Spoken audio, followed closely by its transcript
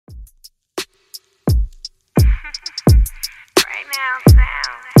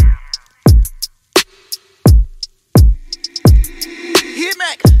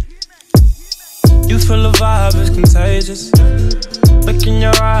contagious. Look in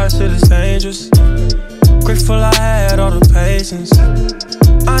your eyes, shit is dangerous. Grateful I had all the patience.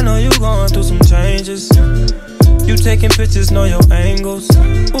 I know you going through some changes. You taking pictures, know your angles.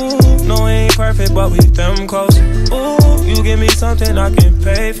 Ooh, no, we ain't perfect, but we them close. Ooh, you give me something I can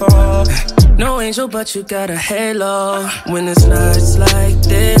pay for. No angel, but you got a halo. When it's nights like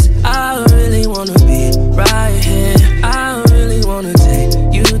this, I really wanna be right here. I really wanna take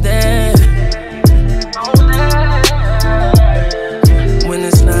you there. When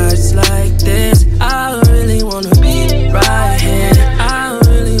it's nights like this, I really wanna be right here. I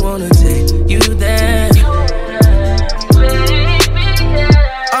really wanna take you there.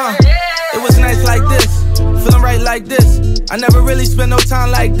 It was nights like this, feeling right like this. I never really spent no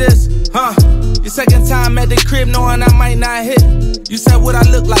time like this, Your second time at the crib knowing I might not hit. You said what I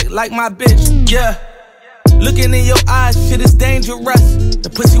look like my bitch, yeah. Looking in your eyes, shit is dangerous. The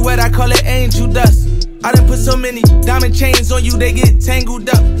pussy wet, I call it angel dust. I done put so many diamond chains on you, they get tangled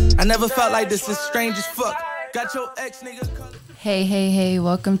up. I never felt like this, it's strange as fuck. Got your ex nigga. Hey,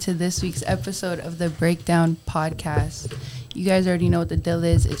 welcome to this week's episode of the Breakdown Podcast. You guys already know what the deal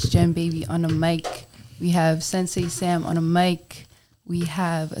is. It's Jen Baby on the mic. We have Sensei Sam on the mic. We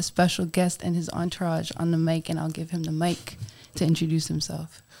have a special guest and his entourage on the mic, and I'll give him the mic to introduce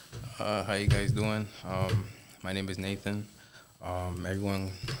himself. How you guys doing? My name is Nathan.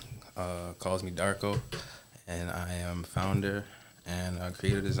 Everyone calls me Darko, and I am founder and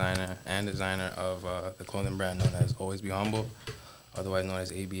creative designer of the clothing brand known as Always Be Humble, otherwise known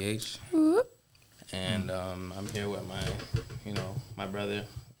as ABH. Whoop. And I'm here with my brother,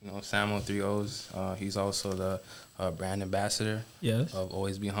 Sam with 3 O's. He's also the brand ambassador of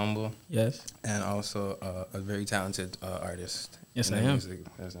Always Be Humble. Yes. And also a very talented artist. Yes, in I the am.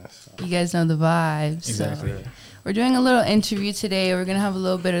 music business. You guys know the vibes. Exactly. So we're doing a little interview today. We're going to have a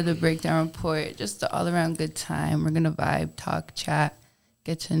little bit of the breakdown report, just an all-around good time. We're going to vibe, talk, chat,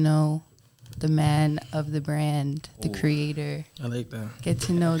 get to know the man of the brand, the creator. I like that. Get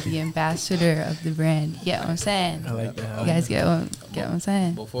to know the ambassador of the brand. You get what I'm saying? I like that. You guys get what I'm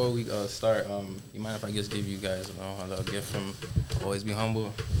saying? Before we start, you mind if I just give you guys a little gift from Always Be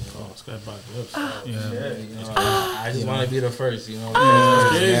Humble? Oh, it's got by the lips. I just want to be the first, It's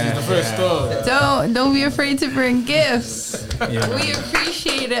the first store. Don't be afraid to bring gifts. We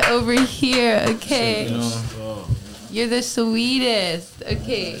appreciate it over here, okay? You're the sweetest.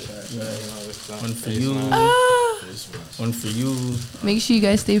 Okay. One for you. One for you. Make sure you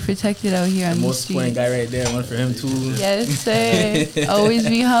guys stay protected out here on the Most important street. guy right there. One for him too. Yes, sir. Always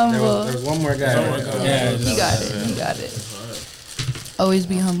be humble. There's one more guy. Yeah, You got it. Always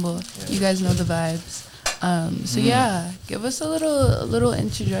be humble. You guys know the vibes. So give us a little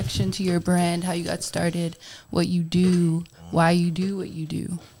introduction to your brand, how you got started, what you do, why you do what you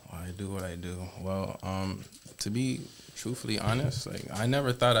do. Why I do what I do. Well, to be truthfully honest, I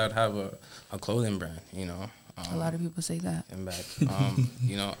never thought I'd have a clothing brand, A lot of people say that. And back,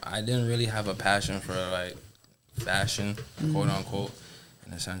 I didn't really have a passion for fashion, quote unquote,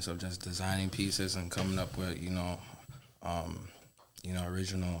 in the sense of just designing pieces and coming up with,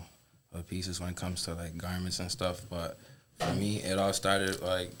 original pieces when it comes to garments and stuff. But for me, it all started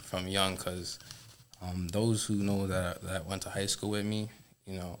from young, because those who know that went to high school with me,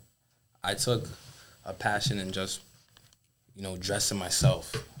 I took a passion in just dressing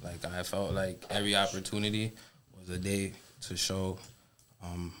myself. I felt like every opportunity was a day to show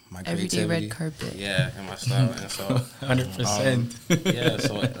my creativity. Everyday red carpet. Yeah, and my style. And so 100%.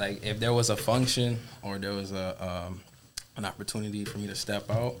 So if there was a function or there was an opportunity for me to step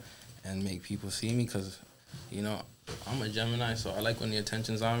out and make people see me, because I'm a Gemini, so I like when the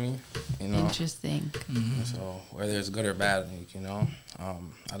attention's on me. Interesting. Mm-hmm. So whether it's good or bad,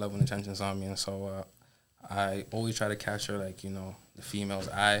 I love when the attention's on me, and so I always try to capture the female's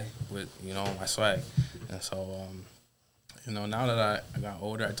eye with my swag. And so now that I got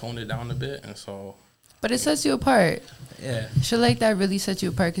older, I toned it down a bit, and so. But it sets you apart. Yeah. Shit like that really sets you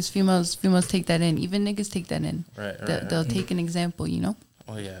apart, because females take that in. Even niggas take that in. Right. They'll take an example,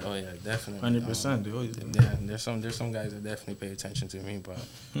 Oh yeah, definitely. 100%. Yeah, there's some guys that definitely pay attention to me, but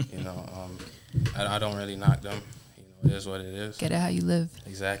I don't really knock them. It is what it is. Get it how you live.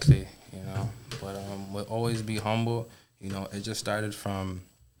 Exactly. But we'll Always Be Humble. It just started from,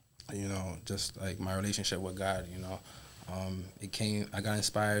 just my relationship with God. I got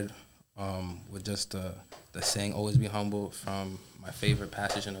inspired with just the saying "Always be humble" from my favorite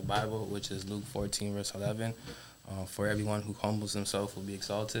passage in the Bible, which is Luke 14 verse 11. For everyone who humbles himself will be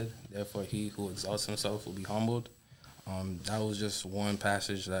exalted. Therefore, he who exalts himself will be humbled. That was just one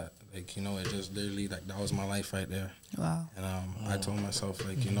passage that, it just literally, that was my life right there. Wow. And I told myself,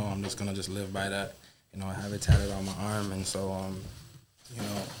 I'm just going to just live by that I have it tatted on my arm, and so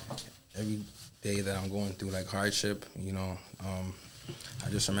every day that I'm going through like hardship, I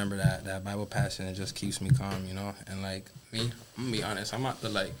just remember that Bible passage, and it just keeps me calm, And like me, I'm gonna be honest, I'm not the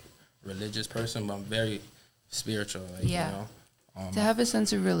like religious person, but I'm very spiritual. Like, to have a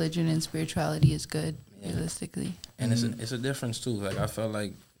sense of religion and spirituality is good, realistically. And it's a difference too. Like I felt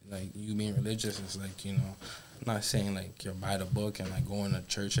like you being religious is like, I'm not saying like you're by the book and like going to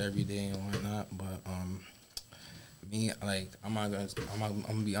church every day and whatnot, but me, like I'm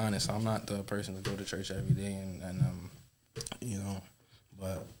gonna be honest, I'm not the person to go to church every day and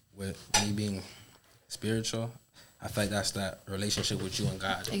but with me being spiritual, I feel like that's that relationship with you and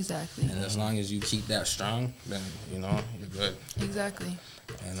God. Exactly. And as long as you keep that strong, then you're good. Exactly.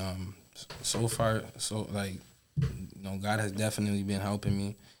 And so far, God has definitely been helping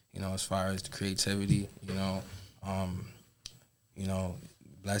me, as far as the creativity,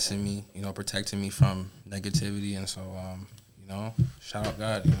 blessing me, protecting me from negativity, and so shout out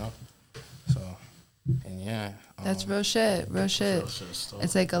God, So, and yeah. That's real shit.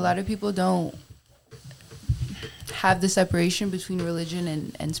 It's like a lot of people don't have the separation between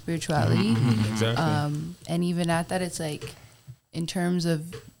religion and spirituality. Exactly. And even at that, it's like, in terms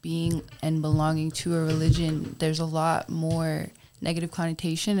of being and belonging to a religion, there's a lot more negative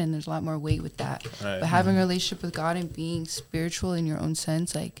connotation and there's a lot more weight with that. Right. But having a relationship with God and being spiritual in your own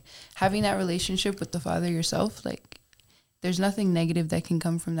sense, like having that relationship with the Father yourself, like there's nothing negative that can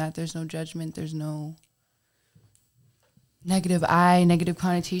come from that. There's no judgment. There's no negative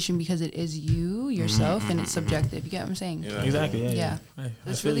connotation, because it is you yourself and it's subjective. You get what I'm saying? Yeah. Exactly. Yeah.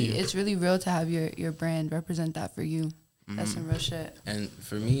 It's really real to have your brand represent that for you. That's some real shit. And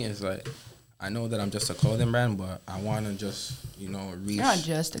for me, it's like, I know that I'm just a clothing brand, but I want to just, reach. You're not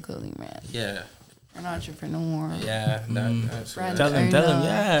just a clothing brand. Yeah. You're an entrepreneur. Yeah. That's right. Tell them.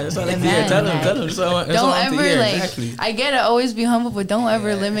 Yeah. It's like, tell them. Don't ever, I get it, always be humble, but don't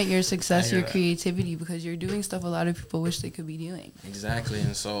ever limit your success, your creativity, because you're doing stuff a lot of people wish they could be doing. Exactly.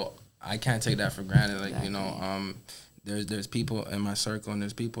 And so I can't take that for granted. Like, there's people in my circle, and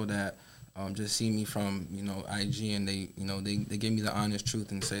there's people that just see me from, IG, and they give me the honest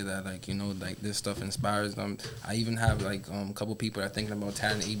truth and say that, like, like this stuff inspires them. I even have like a couple people that are thinking about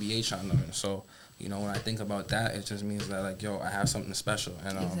tatting ABH on them. And so, when I think about that, it just means that, like, I have something special.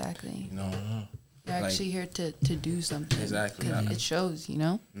 And exactly. You're like, actually here to do something. Exactly. It shows,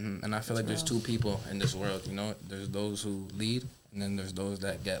 And I feel like there's two people in this world, There's those who lead, and then there's those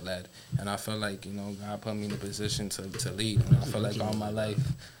that get led. And I feel like, God put me in a position to lead. And I feel like all my life,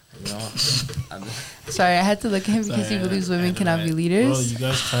 Sorry, I had to look at him because he believes women cannot be leaders. Bro, you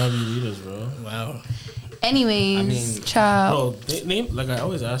guys can't be leaders, bro. Wow. Anyways, child. Bro, name, like I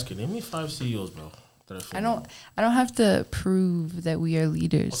always ask you, name me 5 CEOs, bro. I don't have to prove that we are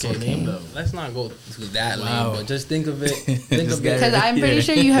leaders. Okay, name them. Let's not go to that lane, but just think of it. Because I'm pretty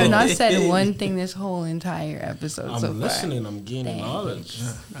sure you have not said one thing this whole entire episode so far. I'm listening. I'm gaining knowledge.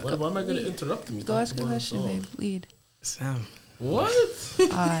 Why am I going to interrupt me? Go ask a question, babe. Lead. Sam. What?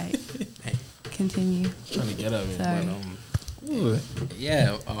 Alright. Continue. Trying to get at me.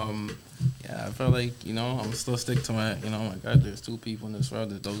 I feel like, I'm still stick to my, my God, there's two people in this world.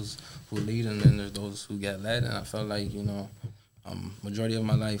 There's those who lead, and then there's those who get led. And I felt like, majority of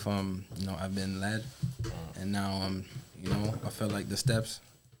my life, I've been led, and now, I feel like the steps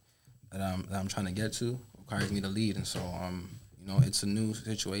that I'm trying to get to requires me to lead. And so, it's a new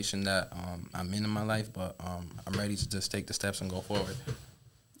situation that I'm in my life, but I'm ready to just take the steps and go forward.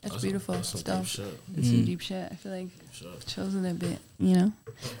 That's beautiful. That's some deep shit. It's some deep shit. I feel like chosen a bit,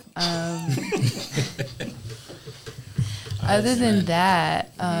 Other than that,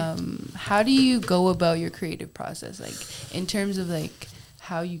 how do you go about your creative process? Like, in terms of like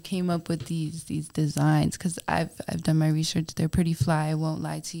how you came up with these designs? Because I've done my research. They're pretty fly. I won't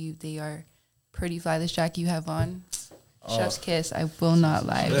lie to you. They are pretty fly. This jacket you have on, chef's kiss. I will not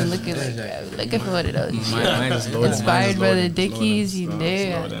lie. I've been looking for one of those. Mine is loaded. Inspired by the Dickies, you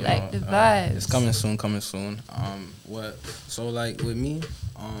know. Like the vibes. It's coming soon. So like with me,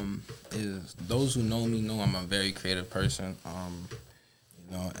 is those who know me know I'm a very creative person.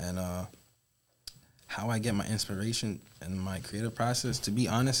 And how I get my inspiration and my creative process, to be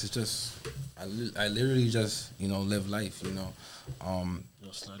honest, it's just I literally just live life. Slide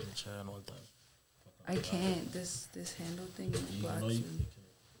your chair and all that. I can't. This handle thing blocks me.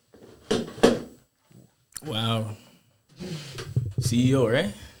 Wow. CEO,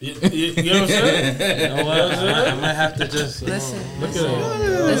 right? You know what I'm saying? I might have to just listen.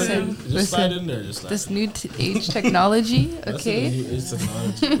 Just slide in there. Just this new age technology, okay? This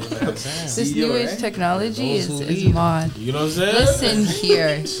new age technology is mod. You know what I'm saying? Listen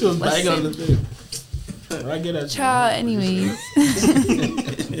here. Listen. I get at Child, anyways.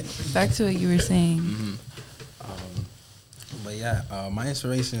 Back to what you were saying. Mm-hmm. But yeah, my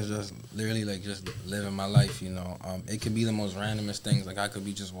inspiration is just literally like just living my life, you know. It could be the most randomest things. Like I could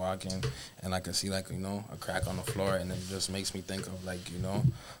be just walking and I could see like, you know, a crack on the floor and it just makes me think of like, you know,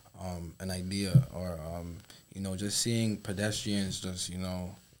 an idea or, you know, just seeing pedestrians just, you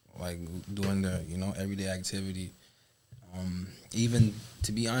know, like doing their, you know, everyday activity. Even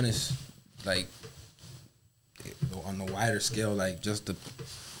to be honest, like on the wider scale, like just the,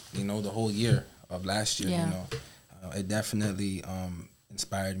 you know, the whole year of last year, Yeah. you know. It definitely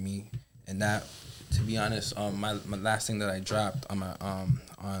inspired me, and that, to be honest, my last thing that I dropped on my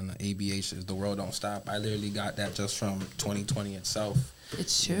on ABH is "The World Don't Stop." I literally got that just from 2020 itself.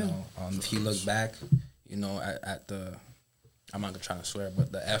 It's true. You know, if you look back, you know, at the, I'm not trying to swear,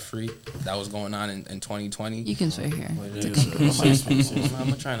 but the F3 that was going on in 2020. You can swear here. I'm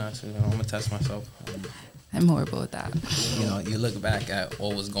gonna try not to. You know, I'm gonna test myself. I'm horrible with that. You know, you look back at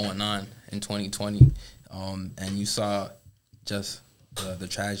what was going on in 2020. And you saw just the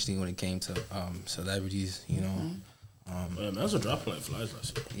tragedy when it came to celebrities, you know. Man, that's what dropping like flies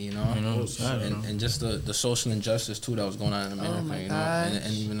last year. You know, and just the social injustice too that was going on in America, my you know,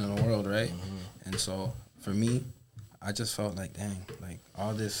 and even in the world, right? And so for me, I just felt like, dang, like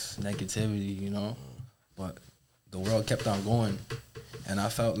all this negativity, you know, but the world kept on going, and I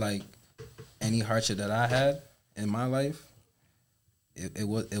felt like any hardship that I had in my life, it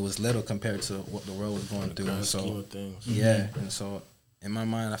was little compared to what the world was going through. And so yeah, and so in my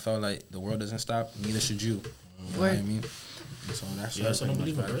mind, I felt like the world doesn't stop, neither should you. You know what I mean? And so that's I don't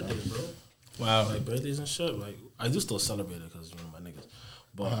believe in birthdays, bro. Wow, like birthdays and shit. Like I do still celebrate it because you know my niggas.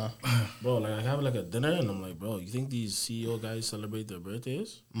 But bro, like I have like a dinner and I'm like, bro, you think these CEO guys celebrate their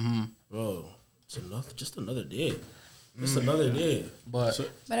birthdays? Bro, it's just another day. It's another day. But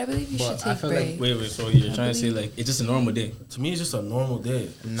I believe you should take breaks. Wait, so you're trying to say like it's just a normal day? To me, it's just a normal day.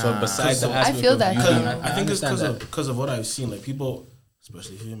 Nah, so besides the I feel that I think it's because of what I've seen. Like people,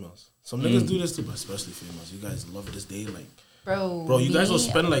 especially females. Some niggas do this too, but especially females. You guys love this day, like. Bro, you guys will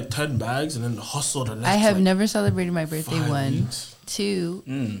spend like 10 bags and then hustle the next. I have like, never celebrated my birthday. 5 weeks. 2,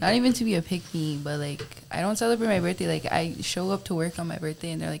 not even to be a pick me, but like I don't celebrate my birthday. Like I show up to work on my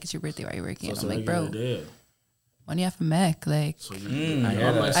birthday and they're like, "It's your birthday, why are you working?" So I'm like, "Bro, day. money off a Mac." Like So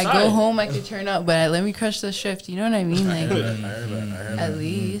I go home, I could turn up, but let me crush the shift. You know what I mean? Like at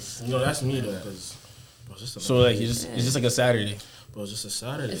least. You know that's me though, because so like it's just like a Saturday. Bro, it's just a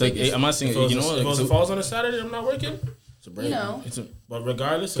Saturday. It's like I'm not saying you know. If it falls on a Saturday, I'm not working. It's a break. You know. But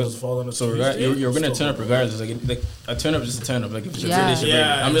regardless, if it falls on a so Tuesday, you're gonna turn up regardless. Like a turn up is just a turn up. Like if it's your Yeah. birthday, it's your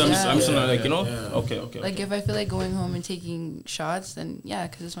birthday. I'm just yeah, like you know. yeah. Okay. Like if I feel like going home and taking shots, then yeah,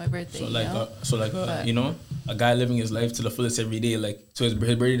 because it's my birthday. So like you know, a guy living his life to the fullest every day. Like so his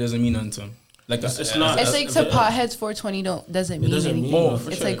birthday doesn't mean nothing to him. Like it's like to potheads 420 doesn't mean anything. For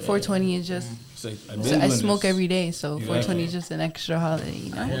it's sure. like 420 is just. Like, I smoke every day, so 420 is just an extra holiday.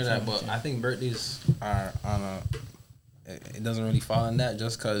 You know? I hear that, but I think birthdays are on a. It doesn't really fall in that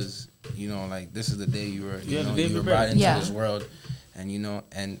just because you know, like this is the day you were brought into this world, and you know,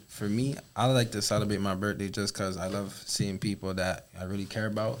 and for me, I like to celebrate my birthday just because I love seeing people that I really care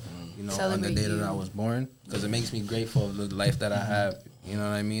about, you know, on the day that I was born, because it makes me grateful of the life that I have. You know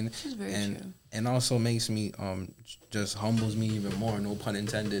what I mean? Which is very true. And also makes me just humbles me even more, no pun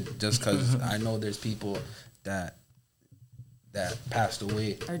intended, just because I know there's people that passed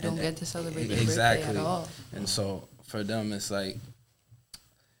away Or don't get to celebrate their exactly birthday at all. And so for them it's like,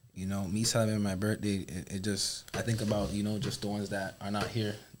 you know, me celebrating my birthday, it just, I think about, you know, just the ones that are not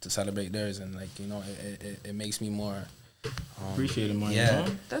here to celebrate theirs, and like, you know, it makes me more appreciate it more. Yeah, you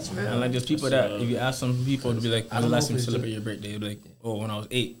know? That's real. And like there's people that if you ask some people to be like, when the last time you celebrate your birthday, they'll be like, oh, when I was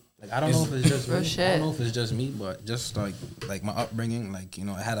 8. Like I don't know if it's just me. Shit. I don't know if it's just me, but just like my upbringing, like, you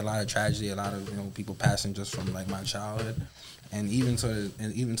know, I had a lot of tragedy, a lot of, you know, people passing just from like my childhood, and even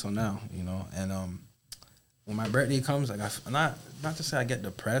till now, you know. And when my birthday comes, like not to say I get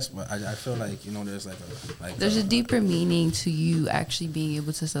depressed, but I feel like, you know, there's there's a deeper meaning to you actually being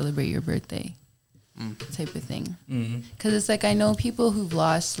able to celebrate your birthday. Type of thing, because it's like I know people who've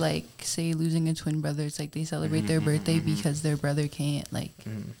lost, like say losing a twin brother. It's like they celebrate their birthday because their brother can't, like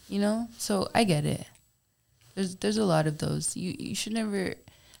you know. So I get it. There's a lot of those. You should never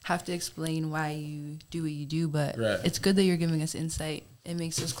have to explain why you do what you do, but it's good that you're giving us insight. It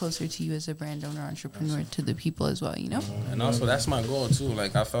makes us closer to you as a brand owner, entrepreneur, to the people as well. You know. And also that's my goal too.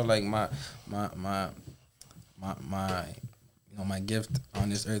 Like I felt like my you know, my gift on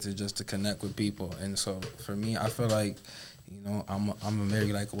this earth is just to connect with people. And so for me, I feel like, you know, I'm a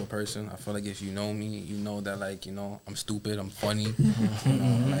very likable person. I feel like if you know me, you know that, like, you know, I'm stupid, I'm funny, you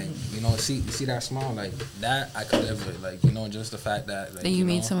know, like, you know, see that smile, like, that I could live with, like, you know, just the fact that, like, that you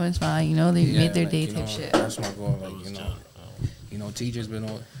made someone smile, you know, they made their like, day you type know, shit. That's my goal, like, you know, teachers been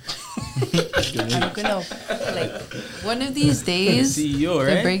on. I'm gonna, like, one of these days, CEO,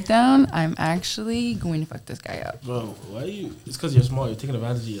 the right? breakdown, I'm actually going to fuck this guy up. Bro, why are you? It's because you're small. You're taking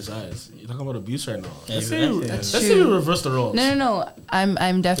advantage of your size. You're talking about abuse right now. Yeah, Let's say true. you reverse the roles. No.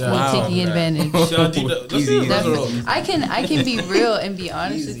 I'm definitely Wow. taking advantage. Let's say you reverse the roles. I can be real and be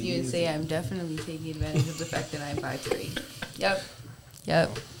honest with you and say I'm definitely taking advantage of the fact that I'm 5'3".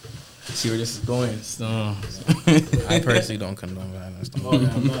 Yep. See where this is going. So. I personally don't condone violence. Oh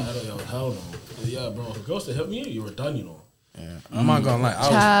yeah, I'm not. I don't. Yo, hell no. Yeah, bro. If a girl to hit me, you were done. You know. Yeah, I'm not gonna lie.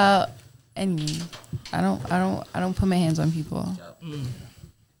 Child, and me. I don't put my hands on people.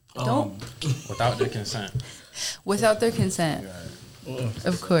 Don't Without their consent. without their consent.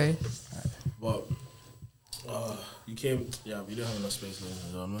 Of course. But you came. Yeah, we didn't have enough space, ladies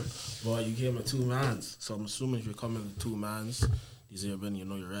and gentlemen. But you came at 2 mans, so I'm assuming if you're coming with 2 mans, these have been, you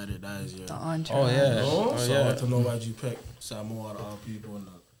know, your ride or dies. The entree. Oh yeah. No? Oh So I yeah. want to know why'd you pick Samoa out of all people in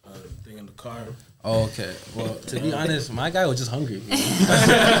the thing in the car. Oh, okay. Well, to be honest, my guy was just hungry. My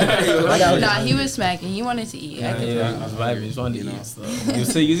guy was Nah, he was smacking. He wanted to eat. I could Yeah, I was vibing. He just wanted to eat.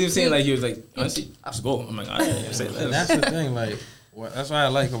 So. He was saying like, he was like, honestly, let's go. I'm like, all right, say And less. that's the thing, like, that's what I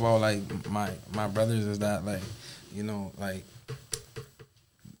like about, like, my brothers is that, like, you know, like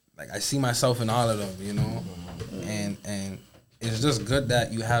I see myself in all of them, you know, and it's just good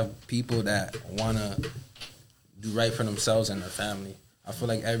that you have people that wanna do right for themselves and their family. I feel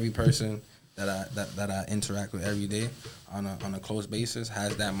like every person that I interact with every day on a close basis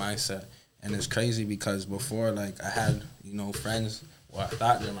has that mindset, and it's crazy because before, like, I had, you know, friends. Well, I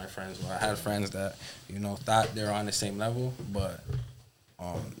thought they're my friends. Well, I had friends that, you know, thought they were on the same level, but,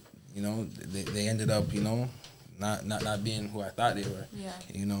 you know, they ended up, you know, not being who I thought they were. Yeah.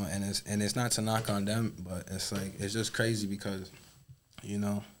 You know, and it's not to knock on them, but it's like, it's just crazy because, you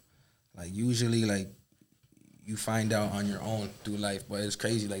know, like, usually, like, you find out on your own through life, but it's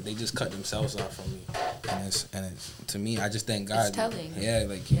crazy. Like, they just cut themselves off from me, and it's to me, I just thank God. It's telling. Yeah,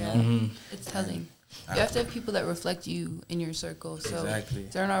 like, you know. It's telling. You have to have people that reflect you in your circle. So Exactly.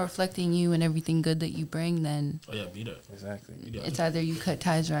 if they're not reflecting you and everything good that you bring, then Oh yeah, be there. Exactly. it's either you cut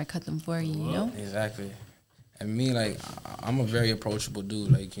ties or I cut them for you, you know? Exactly. And me, like, I'm a very approachable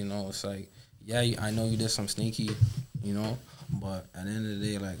dude. Like, you know, it's like, yeah, I know you did some sneaky, you know, but at the end of the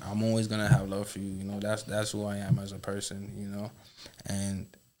day, like, I'm always gonna have love for you. You know, that's who I am as a person. You know, and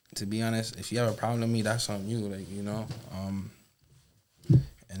to be honest, if you have a problem with me, that's on you. Like, you know,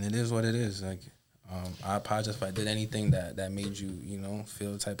 and it is what it is. Like, I apologize if I did anything that made you, you know,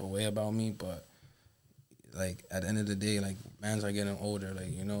 feel the type of way about me. But, like, at the end of the day, like, mans are getting older.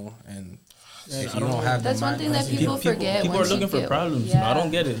 Like, you know, and if you don't have That's the one mind, thing that people forget. People are once you looking for get- problems. You know, I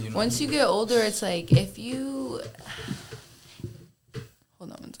don't get it. You know. Once you get older, it's like if you.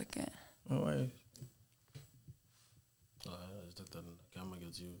 Hold on 1 second. Oh, why? It's that the camera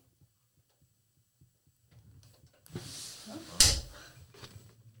gets you.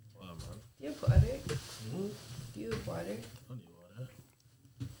 Wow, man. Do you have water? Do you have water?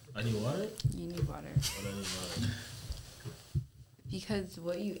 I need water. You need water. What I need water. Because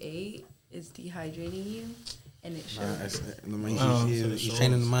what you ate is dehydrating you, and it shows. He's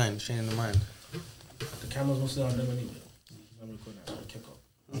training the mind. Training the mind. The camera's mostly on them anyway. I'm recording that. Kick up.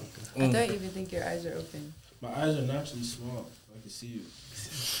 I don't even think your eyes are open. My eyes are naturally small. I can see you.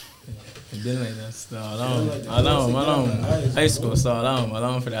 It been like that. So Yeah, alone. eyes, High school, so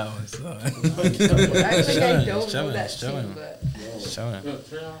alone for that one. So. I think I don't know chilling, that chilling. too, but. Showing.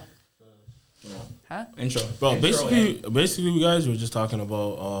 Huh? Intro. Bro, basically, you guys were just talking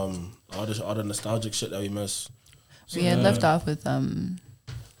about all the nostalgic shit that we miss. We had left off with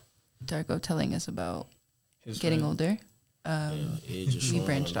Darko telling us about His getting friend. older. Age is We showing.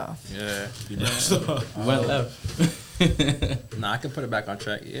 branched off. Yeah. We went left. Nah, I can put it back on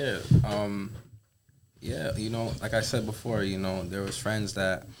track. Yeah. Yeah, you know, like I said before, you know, there was friends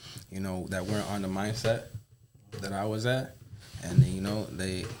that, you know, that weren't on the mindset that I was at. And, you know,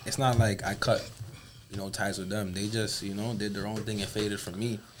 it's not like I cut, you know, ties with them. They just, you know, did their own thing and faded from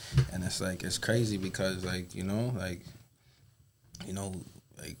me. And it's like, it's crazy because, like, you know, like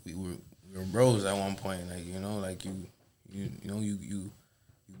we were bros at one point. Like, you know, like you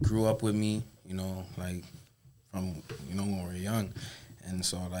grew up with me, you know, like from, you know, when we were young. And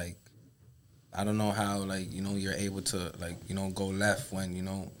so, like, I don't know how, like, you know, you're able to, like, you know, go left when, you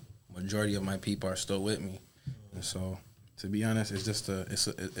know, majority of my people are still with me. And so, to be honest, it's just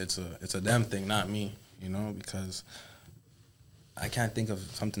it's a them thing, not me, you know, because I can't think of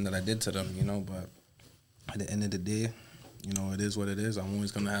something that I did to them, you know. But at the end of the day, you know, it is what it is. I'm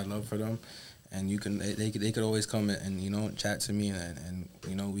always gonna have love for them, and they could always come and you know, chat to me, and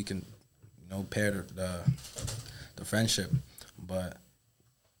you know, we can, you know, pair the friendship. But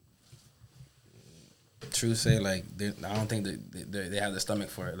true say, like, I don't think they have the stomach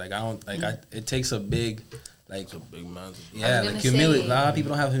for it. Like, I don't like. It takes a big. Like, It's a big man. yeah, like humility. A lot of people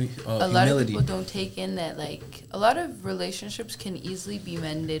don't have humility. A lot of people don't take in that, like, a lot of relationships can easily be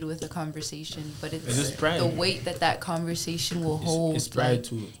mended with a conversation, but it's just pride. the weight that conversation will hold. It's pride like,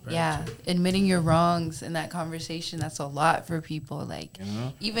 too. It's pride yeah, too. admitting your wrongs in that conversation, that's a lot for people. Like, You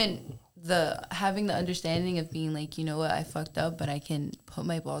know? even having the understanding of being like, you know what, I fucked up, but I can put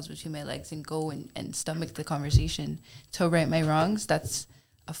my balls between my legs and go and stomach the conversation to right my wrongs. That's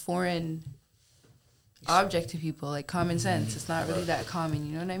a foreign object to people, like common sense. It's not really that common,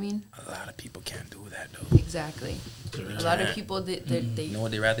 you know what I mean? A lot of people can't do that though. Exactly. A lot of people they You know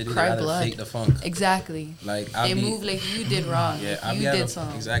what they rather do? They cry rather blood. fake the funk. Exactly. Like They move like you did wrong. Yeah, You did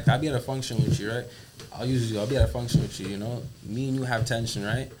something. Exactly. I'll be at a function with you, right? I'll be at a function with you. You know, me and you have tension,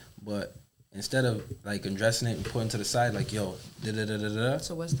 right? But instead of like addressing it and putting to the side, like, yo, da da da da da.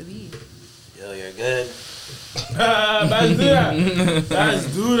 So what's the beef? Yo, you're good. Let's do that. Let's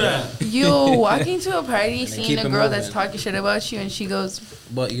do that. You walking to a party, keep seeing a it girl that's moving. talking shit about you, and she goes,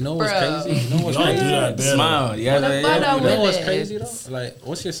 But you know what's Bruh. crazy? You know what's Don't crazy? do that, man. Smile. Yeah, What yeah, about yeah. that You know what's with crazy it? though? Like,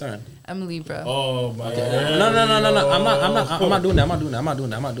 what's your sign? I'm Libra. Oh my god. No. I'm not doing that. I'm not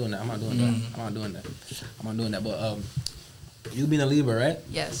doing that. But you being a Libra, right?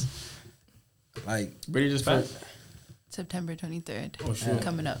 Yes. Like, Brady just passed. September 23rd. Oh, sure.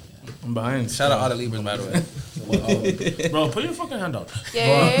 Coming up. I'm behind. shout out all the Libras, by the way. But, Bro, put your fucking hand out.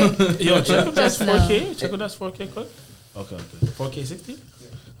 Yeah. Yo, check if that's Just now. 4K. Check if that's 4K quick. Okay. 4K 60?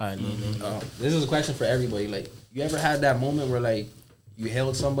 Alright, no. this is a question for everybody. Like, you ever had that moment where like you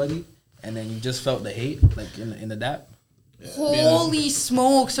held somebody and then you just felt the hate, like in the dap? Holy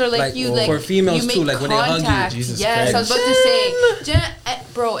smokes! Or like you like for females you make too, like when they hug you. contact. Jesus yes, Christ. I was about to say,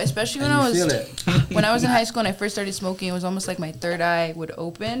 bro. Especially when And I you was feel it. when I was in high school and I first started smoking, it was almost like my third eye would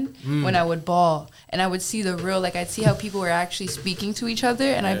open when I would bawl, and I would see the real, like I'd see how people were actually speaking to each other,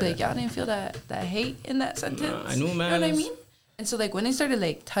 and I'd be like, y'all didn't feel that hate in that sentence. I knew, man. You know what I mean? And so like when they started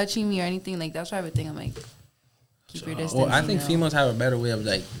like touching me or anything, like that's why I would think I'm like, keep your distance. Well, I think you know? females have a better way of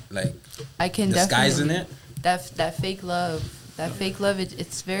like I can disguising definitely, it. That fake love. That fake love,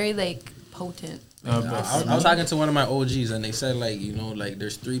 it's very like potent. I was talking to one of my OGs and they said like, you know, like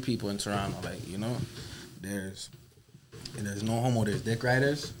there's 3 people in Toronto, like, you know, there's no homo, there's dick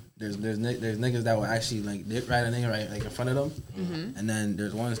riders, there's niggas that will actually like dick ride a nigga right like in front of them, and then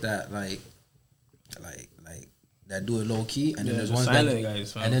there's ones that like that do it low key, and then there's ones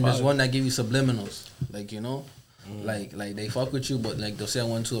there's one that give you subliminals, like, you know, like they fuck with you but like they'll say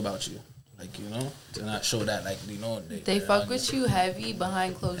 1 2 about you. Like, you know, to not show that, like, you know, They fuck with you heavy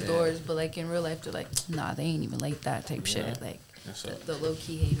behind closed doors, but like in real life, they're like, nah, they ain't even like that type shit. Like the low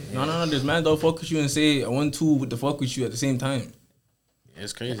key hater. No. There's man that'll fuck with you and say 1 2 with the fuck with you at the same time.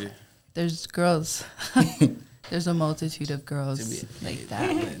 It's crazy. There's girls. There's a multitude of girls like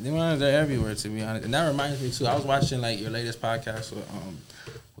that. They're everywhere, to be honest. And that reminds me too. I was watching like your latest podcast with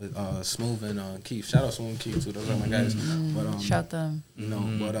Smooth and Keith. Shout out Smooth and Keith too. Those are my guys. But Shout them.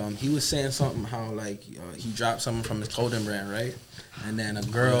 but he was saying something how like he dropped something from his clothing brand, right? And then a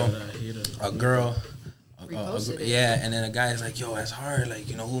girl, Reposted it. yeah. And then a guy is like, yo, that's hard. Like,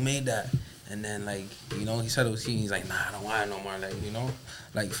 you know, who made that? And then like, you know, he said it was he. He's like, nah, I don't want it no more. Like, you know,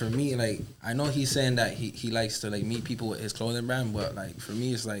 like for me, like I know he's saying that he likes to like meet people with his clothing brand, but like for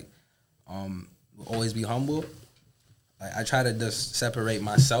me, it's like always be humble. Like I try to just separate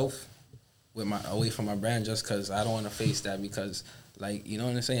myself away from my brand just because I don't want to face that, because like, you know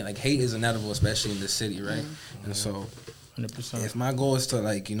what I'm saying? Like hate is inevitable, especially in this city, right? And so 100%. if my goal is to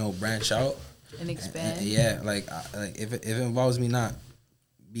like, you know, branch out And expand. and yeah, like if it involves me not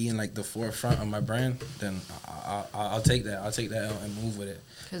being like the forefront of my brand, then I'll take that. I'll take that and move with it.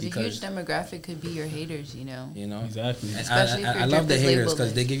 Because a huge demographic could be your haters, you know. You know, Exactly. And Especially if I your love the drip is haters labeled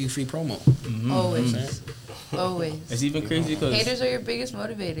because they like- give you free promo. Always. Always. It's even crazy because Haters are your biggest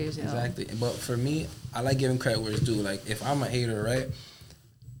motivators, you know. Exactly. But for me, I like giving credit where it's due. Like if I'm a hater, right?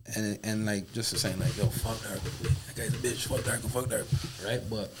 And like just saying like, yo, fuck her, that guy's a bitch, fuck her, right?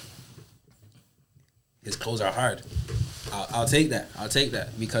 But his clothes are hard. I'll take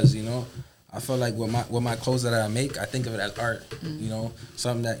that because, you know, I feel like with my clothes that I make, I think of it as art. You know,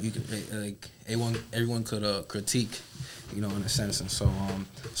 something that you could like everyone could critique, you know, in a sense. And so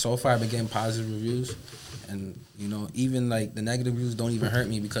so far I've been getting positive reviews, and you know, even like the negative views don't even hurt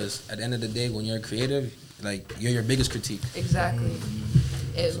me, because at the end of the day, when you're creative, like you're your biggest critique. Exactly.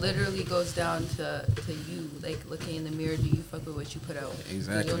 It literally goes down to you, like looking in the mirror. Do you fuck with what you put out?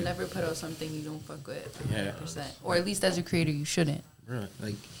 Exactly. You'll never put out something you don't fuck with. 100%. Yeah. Or at least as a creator, you shouldn't. Right.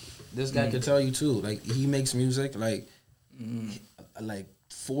 Like this guy could tell you too. Like he makes music. Like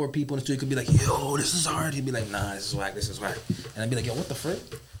 4 people in the studio could be like, yo, this is hard. He'd be like, nah, this is whack. This is whack. And I'd be like, yo, what the frick?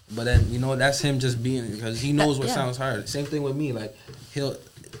 But then, you know, that's him just being, because he knows what sounds hard. Same thing with me. Like,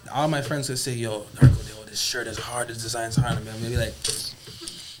 all my friends would say, yo, Narco, this shirt is hard, this design's hard. And I'd be like,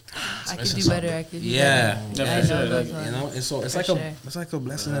 I could do better. I could do better. I know those you know, and so it's like a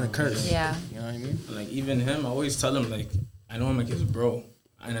blessing and a curse. Yeah. You know what I mean? Like even him, I always tell him like, I know I'm like his bro,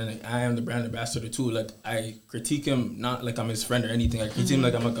 and then, like, I am the brand ambassador too. Like I critique him not like I'm his friend or anything. I critique him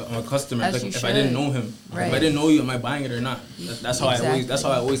like I'm a customer. As like you if should. I didn't know him, Right. if I didn't know you, am I buying it or not? That's how Exactly. that's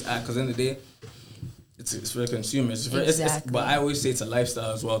how I always act. Because in the day, it's for the consumers. It's but I always say it's a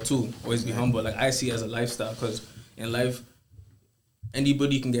lifestyle as well too. Always be humble. Like I see it as a lifestyle, because in life,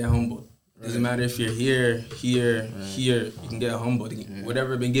 anybody can get humbled. Doesn't matter if you're here, here, you can get humbled.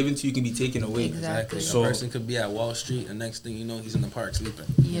 Whatever been given to you can be taken away. Exactly. So a person could be at Wall Street, and next thing you know, he's in the park sleeping.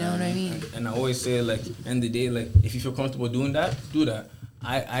 You know what I mean? And I always say, like, end of the day, like, if you feel comfortable doing that, do that.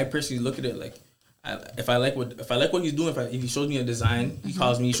 I personally look at it like, if I like what he's doing, if he shows me a design, he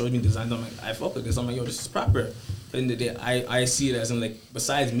calls me, he shows me designs, I'm like, I fuck with this. I'm like, yo, this is proper. At the end of the day, I see it as in, like,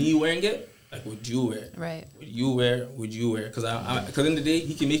 besides me wearing it, like, would you wear it? Right. Would you wear? Because at the end of the day,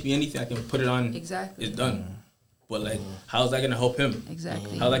 he can make me anything. I can put it on. Exactly. It's done. But like, how's that gonna help him?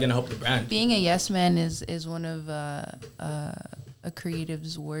 Exactly. How's that gonna help the brand? Being a yes man is one of a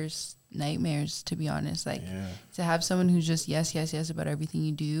creative's worst nightmares, to be honest. Like to have someone who's just yes about everything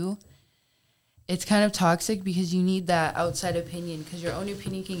you do. It's kind of toxic, because you need that outside opinion, because your own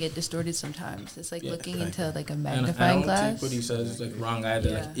opinion can get distorted sometimes. It's like looking into like a magnifying and I don't glass. take what he says is like wrong either.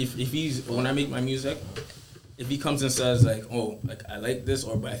 Yeah. Like if he's, when I make my music, if he comes and says like, oh, like I like this,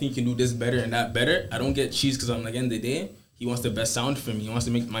 or but I think you can do this better and that better, I don't get cheese, because I'm like, end of the day, he wants the best sound for me. He wants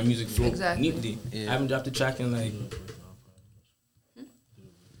to make my music flow neatly. I haven't dropped a track in like.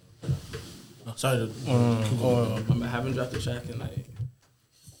 Sorry. I haven't dropped a track in like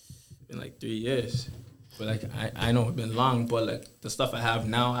 3 years. But like I know it's been long, but like the stuff I have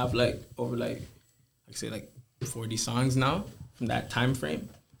now, I have like over like 40 songs now from that time frame.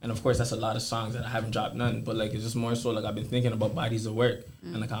 And of course that's a lot of songs that I haven't dropped none. But like it's just more so like I've been thinking about bodies of work,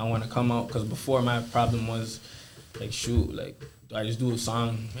 and like I want to come out, because before my problem was like, shoot, like do I just do a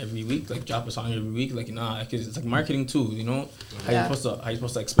song every week, like drop a song every week? Like nah, it's like marketing too, you know? How you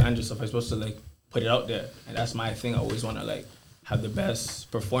supposed to expand yourself? How you supposed to like put it out there? And that's my thing. I always want to like have the best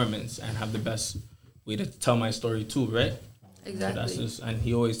performance and have the best way to tell my story too, right? Exactly. So that's just, and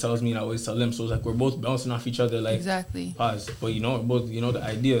he always tells me, and I always tell him. So it's like we're both bouncing off each other, like Exactly. pause. But you know, we're both, you know, the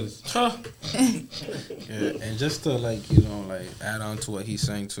ideas. And just to like, you know, like add on to what he's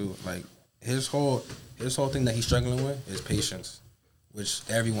saying too, like his whole thing that he's struggling with is patience, which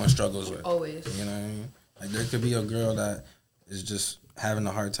everyone struggles with. Always. You know what I mean? Like there could be a girl that is just having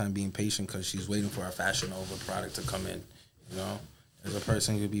a hard time being patient because she's waiting for a Fashion Nova product to come in. You know, there's a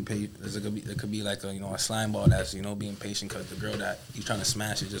person who could be there could be like a slime ball that's being patient because the girl that he's trying to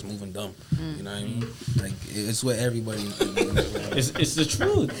smash is just moving dumb. You know what I mean? Like it's what everybody. It's the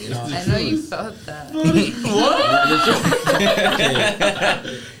truth. You know? I know you felt that.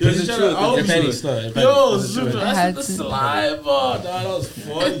 It's the truth. Yo, had that's to. the saliva. That was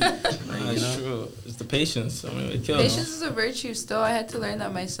funny. It's true. It's the patience. I mean, it kills. Patience is a virtue. Still, I had to learn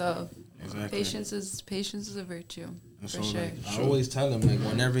that myself. Exactly. Patience is a virtue. For So, sure. like, I always tell them, like,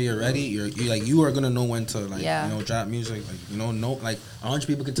 whenever you're ready, you are gonna know when to drop music. Like, no, like 100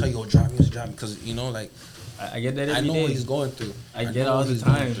 people can tell you, drop music, because like I get that every I know day. what he's going through. I get know all what the he's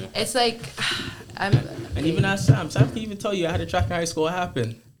going time. through. It's like And even as Sam can even tell you I had a track in high school. What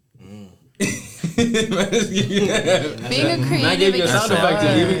happened? being a I creative. gave you a is sound hard.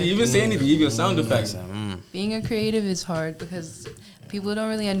 effect. You even say anything. Give you a sound effect. Being a creative is hard because people don't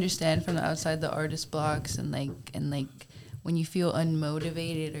really understand from the outside the artist blocks and when you feel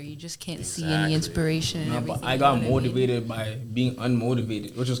unmotivated or you just can't see any inspiration. And everything, But I got motivated by being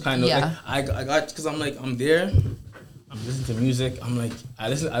unmotivated, which was kind of like I got because I'm there. I'm listening to music. I'm like I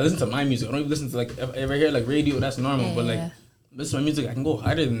listen to my music. I don't even listen to like if I ever hear like radio. That's normal. But like listen to my music, I can go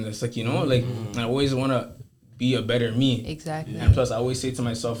harder than this. Like like I always want to be a better me. Exactly. And plus, I always say to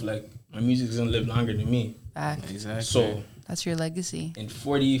myself like my music is gonna live longer than me. Fact. Exactly. So that's your legacy. in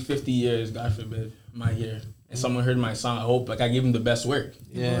 40, 50 years, God forbid, my year, and someone heard my song, I hope like I gave them the best work.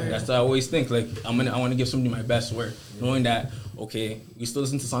 Yeah. That's what I always think. Like I want to give somebody my best work, knowing that okay, we still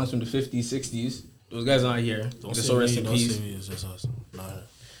listen to songs from the 50s, 60s, those guys aren't here. Don't Just say so rest me, in don't peace. say me, it's just us.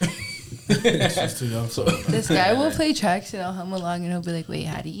 She's too young. So This guy will play tracks and I'll hum along and he'll be like, wait,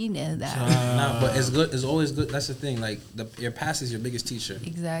 how do you know that? Nah, but it's good. It's always good. That's the thing. Like your past is your biggest teacher.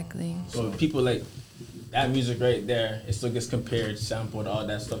 Exactly. So people like that music right there, it still gets compared, sampled, all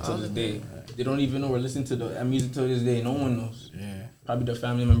that stuff to All this of day. They don't even know or listen to that music to this day. No one knows. Yeah. Probably the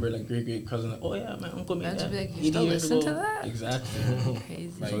family member, like great cousin. Like, oh yeah, my uncle made Imagine that. be like, you 80 still years listen ago. to that? Exactly.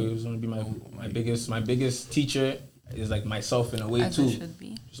 Crazy. So he was gonna be my biggest teacher is like myself in a way As too. it should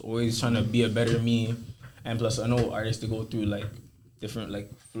be. Just always trying to be a better me, and plus I know artists to go through like different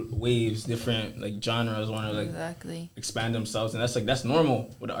like waves, different like genres, want to like Exactly. expand themselves, and that's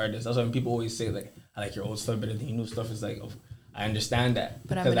normal with the artist. That's why when people always say like I like your old stuff better than your new stuff. It's like oh, I understand that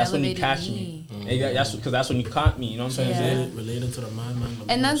But I'm because an that's when you elevated catch me. me. That's because that's when you caught me. You know what I'm saying? Yeah. related to the man.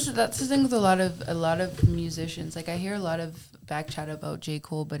 And that's the thing with a lot of musicians. Like I hear a lot of back chat about J.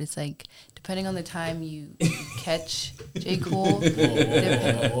 Cole, but it's like depending on the time you catch J. Cole.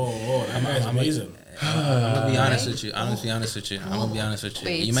 Whoa, that man's amazing. I'm gonna be honest with you. I'm gonna be honest with you.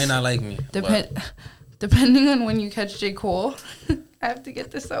 Wait. You may not like me. Depending on when you catch J. Cole, I have to get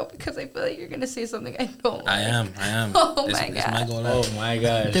this out because I feel like you're gonna say something I don't. I am. Oh This my might god. go Oh live. my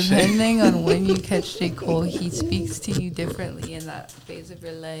gosh. Depending on when you catch J. Cole, he speaks to you differently in that phase of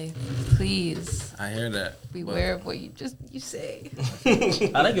your life. Please I hear that. beware of what you say.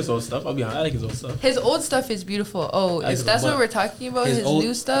 I like his old stuff. I'll be honest. I like his old stuff. His old stuff is beautiful. Oh, if that's what we're talking about, his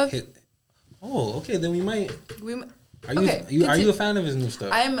new stuff. Okay. Then we might. Are Okay, you a fan of his new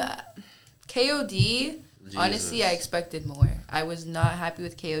stuff? I'm KOD. Honestly, Jesus. I expected more. I was not happy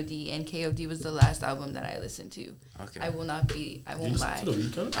with KOD, and KOD was the last album that I listened to. Okay. I won't lie. To the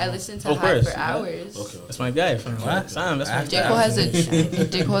Weeknd? I listened to Of High course, for yeah. Hours. Okay. That's my guy. Sam, that's my J. guy.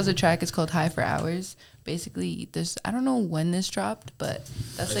 Cole has a track. It's called High for Hours. Basically, this I don't know when this dropped, but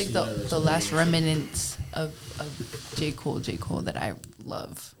that's like the last remnants of J. Cole that I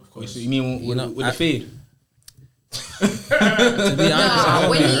love. Wait, so you mean with the fade? To be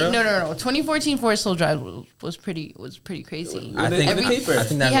honest, No. 2014 Forest Hill Drive was pretty crazy. I think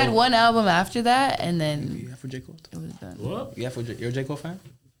He had one album after that, and You then have for J. Cole? it was done. What? You're a J. Cole fan?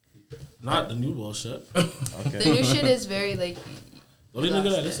 Not the new bullshit. The new shit is very like. The only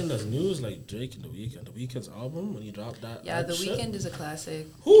nigga that listen that's new is like Drake and The Weeknd. The Weeknd's album when he dropped that. Yeah, The shit. Weeknd is a classic.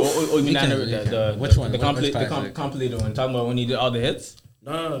 Oh, you mean Weeknd. Which one? The Which classic? compilator one. Talking about when he did all the hits.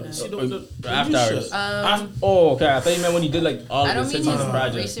 No. See Oh, the after new hours. shit. Oh, okay. I thought you meant when he did like all I of don't his mean hits on his the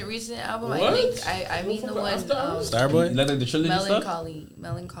project. recent album. What? I think I mean the one Starboy? Like the trilogy stuff.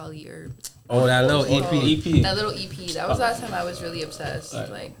 Melancholy, or Oh, that little What's it EP. called? That little EP. That was the last time I was really obsessed. Like,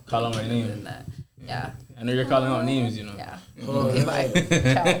 Like Call Out My Name. than that. Yeah. I know you're calling out names, you know. Yeah. Oh, Okay, bye.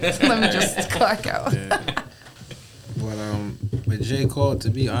 Ciao. Let me just clock out. But with J. Cole, to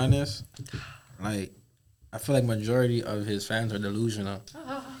be honest, like I feel like majority of his fans are delusional.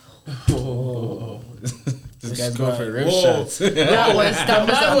 This guy's going for rib Whoa. shots. That was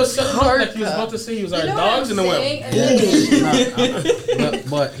That was a something like he was about to say he was our dogs and then went.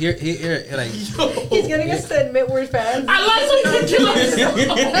 But here, like, He's getting us to admit we're fans.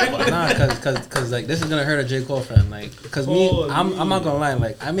 cause like this is gonna hurt a J. Cole fan, like, cause me, I'm not gonna lie,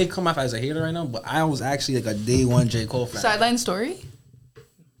 like I may come off as a hater right now, but I was actually like a day one J. Cole fan. Sideline story.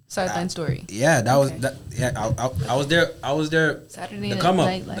 Sideline story. Yeah, that was Okay. that. Yeah, I was there. I was there. Saturday The come up.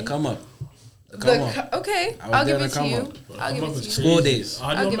 Night The Live. come up. The come up. Okay, I was I'll there give it to to come you. up. I'll give it to you. School days.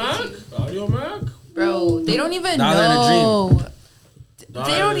 I'll give it to you. Audio Mac? Bro, they don't even Dollar in a know. They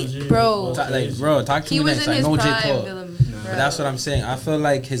Dollar don't, in a Dream. bro. Bro, talk to He me was next. in I his know J. prime. Cole. Bro. But that's what I'm saying. I feel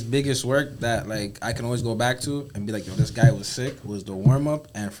like his biggest work that like I can always go back to and be like, yo, this guy was sick. Was the warm up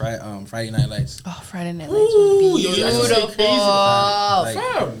and Friday Night Lights. Oh, Friday Night Lights was yo, that's beautiful. so crazy.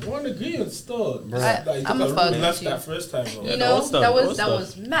 Like, Fam, one agreement still. I'm a fuck left with you. that first time, bro. You the know, old stuff, that old was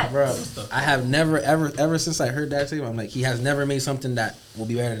stuff. mad. bro, I have never ever since I heard that tape, I'm like, he has never made something that will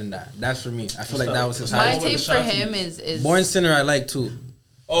be better than that. That's for me. I feel like that was his My highest. tape for him is Born Sinner, I like too.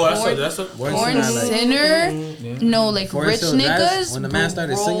 Oh, Born- that's a Born Born Sinner, I like. Sinner. No, like Born rich Sinner, that's- niggas. when the man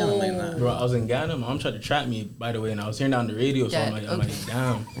started singing, I'm like, bro. nah. Bro, I was in Ghana. My mom tried to trap me, by the way, and I was hearing down the radio, so I'm Yeah, like, okay.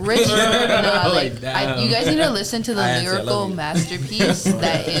 damn. Rich, nah, Like, like damn. you guys need to listen to the I answer, I lyrical love you. masterpiece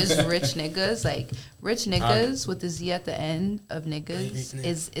that is Rich Niggas. Like Rich Niggas with the Z at the end of niggas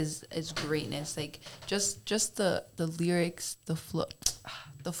is greatness. Like just the lyrics, the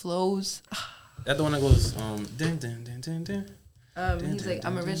flows. That's the one that goes dun, dun, dun, dun, dun. He's like,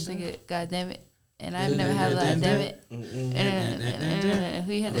 I'm a rich nigga, god damn it, and I've never had a lot, damn it. And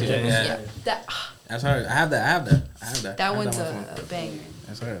who had the Yeah. yeah. That That's hard. I have that. I have that. That I have one's on my phone. a banger.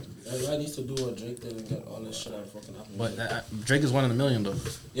 That's hard. I needs to do a Drake thing and get all this shit out of fucking Apple. But Drake is one in a million though.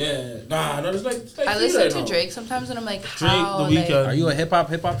 Yeah, no, it's like I listen to Drake sometimes and I'm like, how? The Like, Weeknd. Are you a hip hop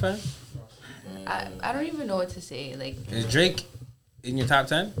fan? I don't even know what to say. Like, Is Drake in your top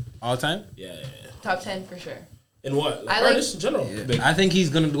 10 all time? Yeah. top 10 for sure. In what? Like I like- artists in general. Yeah. I think he's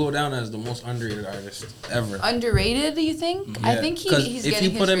gonna go down as the most underrated artist ever. Underrated, do you think? I think 'Cause he's if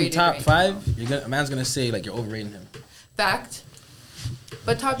getting you put him his rated top right. 5, a man's gonna say like you're overrating him. Fact.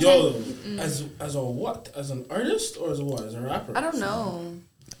 But top 10. Yo, as a what? As an artist or as a what? As a rapper? I don't know.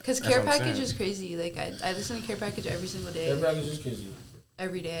 Because That's Care what I'm Package saying. is crazy. Like, I listen to Care Package every single day. Their package is crazy.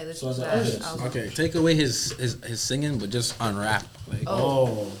 Every day I listen So as to an that artist. album. Okay, take away his singing, but just on rap. Like,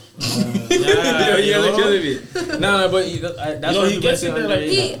 Oh. You're killing me. No, but that's what he people gets say in there like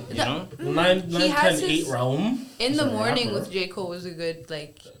underrated, you know? 9, He 10, has 8 his- realm. In the As a Morning rapper. with J. Cole was a good,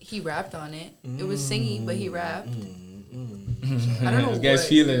 like, he rapped on it. It was singing, but he rapped. I don't know This guy's what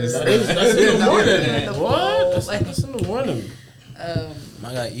feeling you're- this. That's in the That morning. wasn't in the What? bowl. Like, That's in the morning.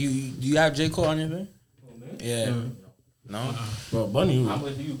 my God, do you have J. Cole on your thing? Yeah. No. Bro, Bunny. I'm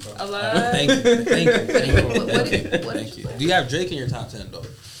with you, bro. a lot. Thank you. What Thank you. Do you have Drake in your top 10 though?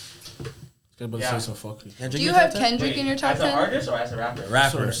 Get about to Yeah. say some fucking. Yeah, Drake Do in you your have top 10? Kendrick in your top As an 10? artist or as a rapper?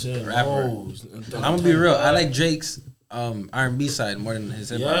 Rapper. I'm gonna be real. I like Drake's R&B side more than his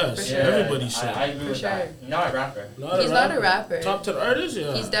hip hop. Yes, For sure. everybody should. I agree with sure. that. You're not a rapper. He's not a rapper. Top 10 artist,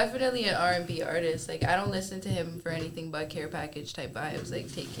 yeah. He's definitely an R&B artist. Like, I don't listen to him for anything but Care Package type vibes.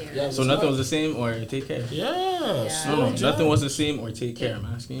 Like, Take Care. Yeah, So nothing was the same or Take Care? Yeah. Yeah. slow No, jazz. nothing was the same or Take Care. I'm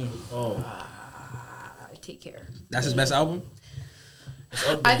asking you. Oh. Take Care. That's his best album. It's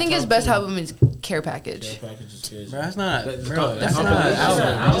up I there, think his top best 2. album is Care Package. Their package is crazy. Bro, that's not. That's Bro, that's not- not an that's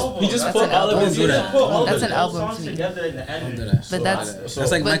album. He just That's put an all of album. his Don't do that. That's an album songs to me. together in the end. Don't do that. But that's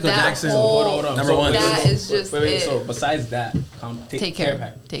That's like but Michael that Jackson. whole- Hold on. Number one. That is just wait. it. So besides that, Take Care.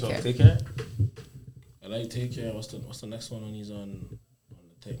 Pack. Take So Care. Take Care. I like Take Care. What's the next one when he's on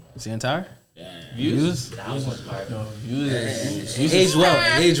the thing? CN Tower? Yeah. Views? That was hard. No, Age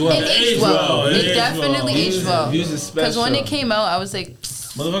well. Age well. It aged well. It It aged definitely well. aged well. Views is Because when it special. came out, I was like,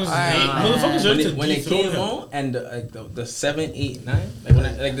 Motherfuckers Alright, hate. man. Motherfuckers when ready it, to when it dethrone came him. out and the 7, 8, 9,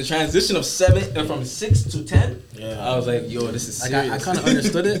 like the transition of 7 from 6 to 10, Yeah. I was like, yo, this is Like serious. I kind of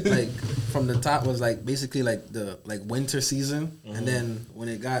understood it. Like from the top was like basically like the winter season, and then when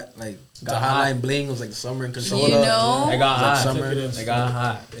it got like the Got hot. Hotline Bling was like the summer in control. you know, I got Like hot. summer. I got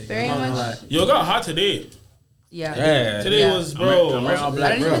hot. very much. Yo, it got hot today. Yeah. Yeah. Today Yeah. was, bro. I'm wearing all I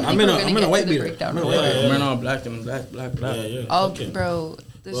black. don't Bro, even think I'm we're in a gonna I'm in get a white to the beater. breakdown. I'm in a Yeah, white yeah. beater. I'm wearing all black and black. Yeah, yeah. Oh, okay. bro.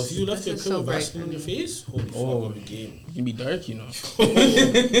 This, Well, if you left this your is crib so with bright Vaseline for in your me. face, holy fuck, Oh. on the game. You can be dark, you know.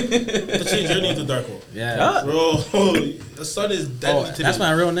 To change your name to Darko. Yeah. Bro, the sun is deadly Oh, today. that's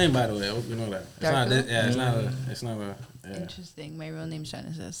my real name, by the way. I hope you know that. It's not. Darko? Yeah, it's not. It's not a. Yeah. Interesting. My real name's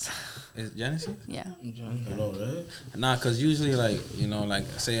Genesis. Is Genesis? Yeah. I know, right? Nah, cause usually like like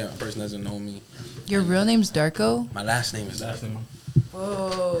say a person doesn't know me, Your real name's Darko? my last name is that.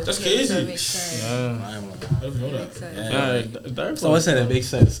 Whoa. That's okay, so crazy. it makes sense. Yeah. I am like, I didn't know that. Makes sense. Yeah, dark. so what's that? It makes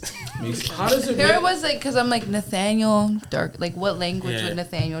sense. How does it There make... it was like, because I'm like, Nathaniel, Dark. Like, what language Yeah. would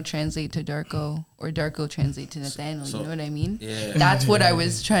Nathaniel translate to Darko? Or Darko translate to Nathaniel? So- You know what I mean? Yeah. That's what I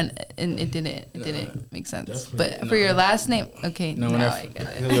was trying, and it didn't make sense. Definitely. But for your last name, okay, No, now when I get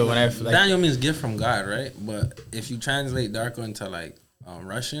it. Yo, when I like, Daniel means gift from God, right? But if you translate Darko into like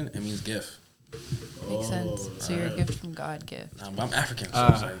Russian, it means gift. Makes sense. So you're a gift from God gift. Nah, but I'm African, so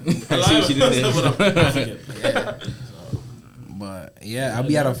it's like, I see what you did there. But I'm African. yeah. But yeah, I'll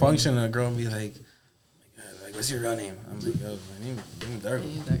be at a function and a girl will be like, what's your real name? I'm like, yo, my name is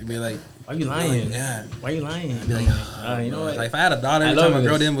Darko. You'd be like, Why you lying? yeah. Why you lying? I'd be like, You know what? like if I had a daughter, I every love time a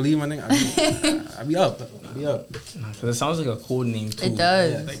girl this. didn't believe my name, I'd be up. I'd be up. Because it sounds like a code name too. It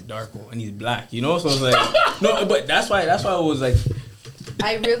does. Like Darko, and he's black. You know, so it's like no, but that's why it was like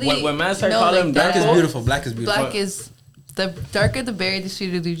I really. when man started no, calling like him Black is Darko. beautiful. Black is beautiful. Black is the darker the berry, the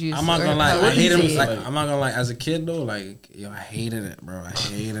sweeter the juice. I'm not or gonna lie. however I hate you him. say Like, it. I'm not gonna lie. As a kid though, like I hated it, bro. I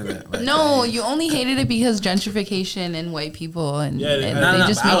hated it. Like, No, you only hated it because gentrification and white people and, Yeah, and no, they no,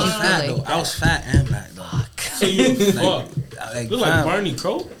 just but made I you was feel fat like though. I was fat and black though. So you fuck. Like, Look like fam, Barney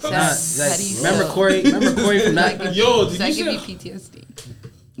Crow. That's- like, how do you remember feel? Corey? Remember Corey from Does that that? give Yo, you- did does that you give see you PTSD?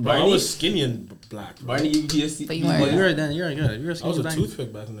 Bro, I was skinny and black. Bro. Barney UPSC. But you Well, weren't. you're then. You're good. You're a I was a skinny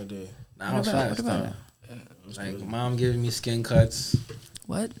toothpick back in the day. Nah, I was What about- fat. what as about fuck. Like mom giving me skin cuts.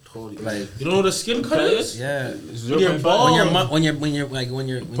 What? Like You don't know what a skin cut is? yeah. When you're bald. When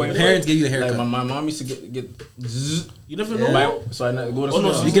your parents give you a haircut. Like my mom used to get zzz, You never Yeah. know. so I go to Oh,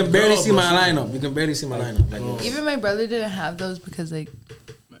 no, school. You can barely see my Bro, lineup. You can barely see my lineup. Like, Even my brother didn't have those because like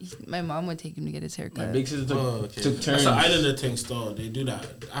My mom would take him to get his haircut. My big sister took turns. That's an islander thing still. They do that.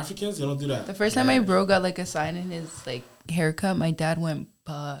 Africans, they don't do that. The first time my bro got like a sign in his like haircut, my dad went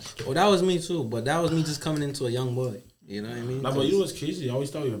buck. Well, that was me too, but that was me just coming into a young boy. You know what I mean? Nah, but you know what's crazy? I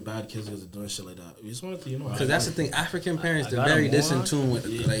always thought we were bad kids because of doing shit like that. We just wanted to, you know. Because that's the thing. African parents, they're very disin-tune with,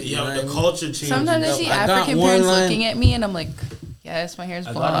 like, you know what I the mean? culture changes. Sometimes I see African parents looking at me and I'm like, yes, my hair's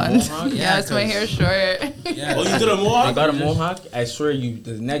blonde. Yes, my hair's short. Yeah. Oh, you did a mohawk? I got a mohawk. I swear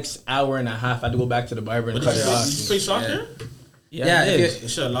the next hour and a half, I had to go back to the barber and cut it off. Did you play soccer? Yeah, They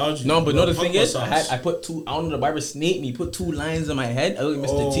should allowed you. No, but no, the thing is, I put two. I don't know. The barber snaked me. Put 2 lines in my head. I look like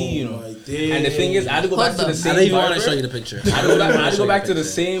Mr. T, you know. And the thing is, I had to go back to the same. I don't even barber. want to show you the picture. I had to go back to the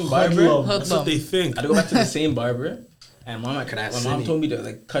same barber. That's what they think. I had to go back to the same barber. And my mom told me to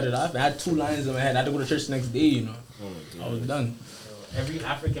like cut it off. I had 2 lines in my head. I had to go to church the next day, you know. I was done. Every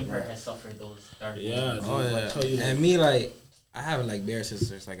African parent has suffered those dark days. Yeah. Oh, yeah. And me, like, I have, like, bare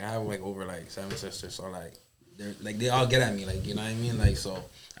sisters. Like, I have, like, over, like, 7 sisters. So, like, they all get at me, like, you know what I mean? Like, so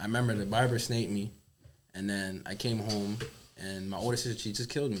I remember the barber snaked me, and then I came home, and my older sister, she just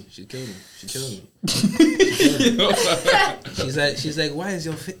killed me. She killed me. She's like, why is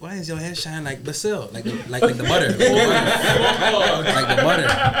your hair shine like Basil, like the butter, like the butter.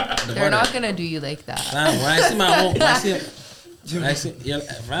 They're not gonna do you like that. When I see my own,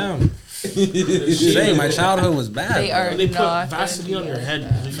 fam. Saying my childhood was bad. They are They put not. Vaseline on your head.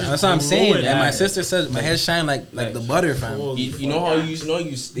 That's what I'm saying. And my sister says my hair shine like the butter, fam. You know how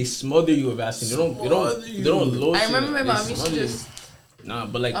they smother you with Vaseline. They don't lotion. I remember my it. mom They used to smother just. you. Nah,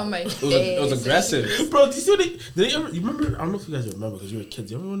 but like On my it was aggressive. Bro, do you see what did they ever? You remember? I don't know if you guys remember because you were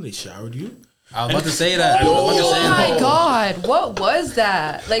kids. You remember when they showered you? I was about to say that. Oh my god, what was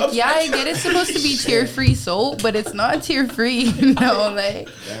that? Like, yeah, I get it's supposed to be tear-free soap, but it's not tear-free, you know, like,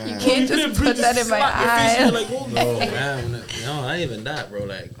 you can't just put that in my eye. No, man, no, not even that, bro.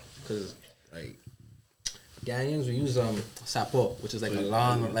 Like, cause like Ghanaians we use sapo, which is like a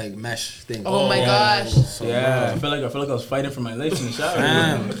long like mesh thing. Oh my gosh. So, Yeah, I feel like I was fighting for my life in the shower.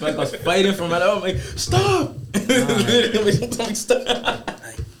 I feel like I was fighting for my life. I'm like, stop! Stop!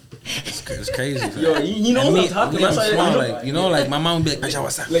 It's crazy. Yo, you know what I'm talking about? Small, like, you know, like my mom would be like,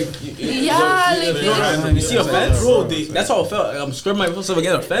 what's up? Like, you see a fence? Bro, that's how I felt. Like, I'm scrubbing myself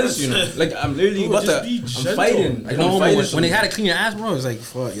against a fence, you know. Like I'm literally about to. I'm fighting. Like, no, when they had to clean your ass, bro, it was like,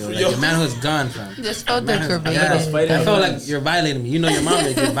 fuck, yo, like your manhood's gone, fam. Just felt I deprivated. felt like you're violating me. You know, your mom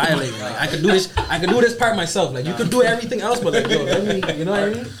like you're violating. Like I could do this part myself. Like you could do everything else, but like, yo, let me, you know what I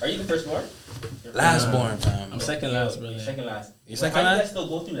mean? Are you the first born? Last born, fam. I'm second last, brother. Second last. You How second do you last? guys still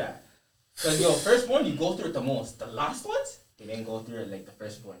go through that? Because yo, firstborn you go through it the most. The last ones they didn't go through it like the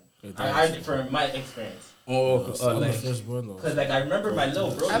firstborn. I for my experience. I'm Like, the firstborn though. Because like I remember my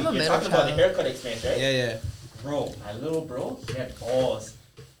little bro. I'm a You're middle talking about the child. haircut experience, right? Yeah. Bro, my little bro, he had balls.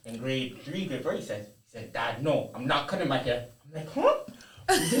 In grade 3, grade 4, he said, Dad, no, I'm not cutting my hair. I'm like, huh?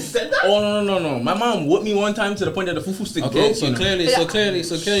 You just said that? oh no! My mom whipped me one time to the point that the fufu stick Okay, broke. so you know? clearly,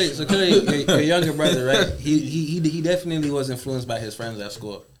 your younger brother, right? He definitely was influenced by his friends at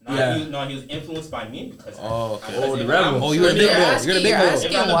school. No, he was influenced by me because the rebel. Oh, you're the big bro. You're the big bro.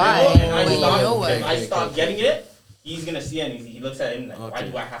 asking why. If You know what? I stop getting it, he's gonna see it and he looks at him like, why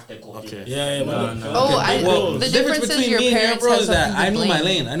do I have to go through this? Yeah, Oh, the difference is your parents have something I to knew blame. my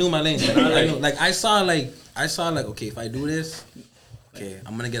lane. I knew, like I saw okay, if I do this, okay,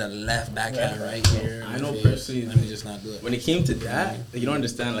 I'm gonna get a left backhand right here. I know personally. Let me just not do it. When it came to that, like, you don't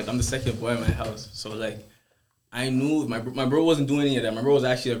understand. Like I'm the second boy in my house, so like I knew my bro wasn't doing any of that. My bro was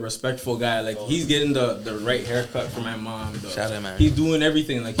actually a respectful guy. Like he's getting the right haircut for my mom. Shout out, man. He's doing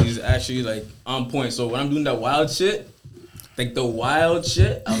everything. Like he's actually like on point. So when I'm doing that wild shit. Like the wild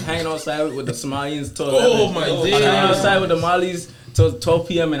shit, I'm hanging outside with the Somalians till 11. Oh my I'm hanging outside with the Malis till 12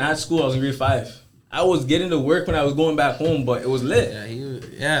 p.m. and at school I was in grade 5. I was getting to work when I was going back home, but it was lit.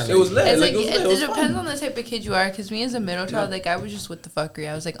 It was lit. It's Like, like, it was it fun. depends on the type of kid you are. Because me as a middle child, like I was just with the fuckery.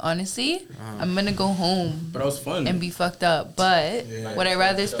 I was like, honestly, I'm gonna go home But it was fun. and be fucked up. But would I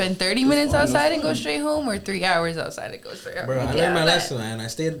rather spend 30 minutes outside and go straight home, or 3 hours outside and go straight home? Bro, I Yeah, learned my but- lesson, man. I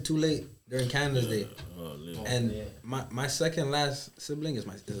stayed too late during Canada's Day, and my second last sibling is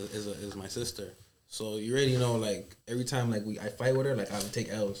my sister. So you already know, like every time like I fight with her, like I would take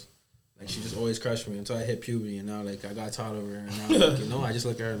L's. Like she just always crushed me until I hit puberty, and now like I got taught over her, and now like, you know I just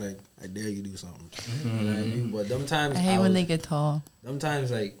look at her like I dare you do something. You know what I mean? But sometimes I hate when they get tall.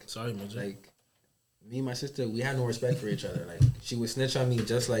 Sometimes like sorry, man. Like me and my sister, we had no respect for each other. Like she would snitch on me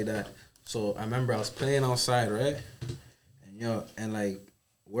just like that. So I remember I was playing outside, right? And like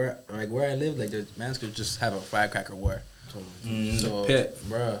where I live, like the mans could just have a firecracker war. So Pit.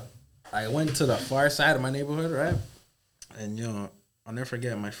 bruh, I went to the far side of my neighborhood, right? And I'll never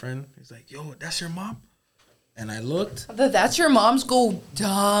forget my friend. He's like, "Yo, that's your mom?" And I looked. That's your mom's go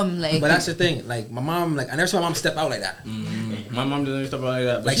dumb. Like, But that's the thing. Like my mom, like I never saw my mom step out like that. My mom doesn't step out like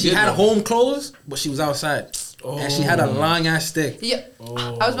that. Like she had home clothes, but she was outside, and she had a long ass stick. yeah.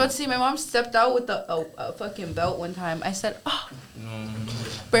 I was about to say my mom stepped out with a fucking belt one time. I said, "Oh."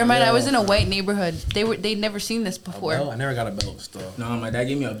 Bear in mind, I was in a white neighborhood. They'd never seen this before. I never got a belt still. No, my dad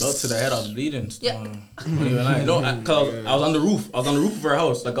gave me a belt to the head. I was bleeding. Yeah. Don't even lie. No, cause I was on the roof. I was on the roof of our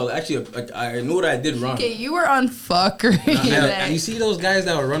house. Like I was actually, like I know what I did wrong. Okay, you were on fuckery. And you see those guys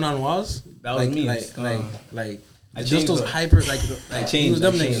that would run on walls? That was me. Like I just changed those it. hyper like changed.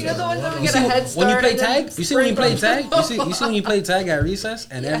 them I niggas. changed. You know the ones that would You get see a head start when you play and then tag? You see when you play spring tag? You see when you play tag at recess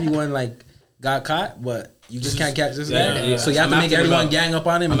and everyone like got caught, but you just can't catch this guy. Yeah. So you have to I'm make after the everyone belt. gang up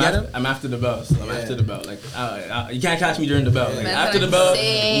on him and get him. I'm after the bells. I'm after the belt. Like you can't catch me during the bell. Like, Man, after the bell,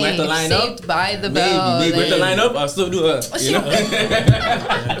 we have to line up. Saved by the bell. Maybe we have to line up. I'll still do it. You know?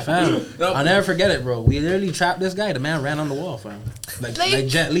 Fam, I'll never forget it, bro. We literally trapped this guy. The man ran on the wall, fam. Like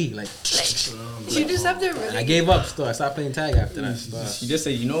Jet Li. Like You just have to really. I gave up. Still, I stopped playing tag after that. She just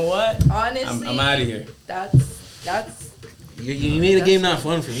said, you know what? Honestly, I'm out of here. That's. You made the game not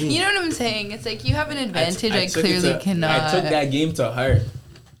fun for me. You know what I'm saying? It's like you have an advantage. I took it clearly to- cannot. I took that game to heart.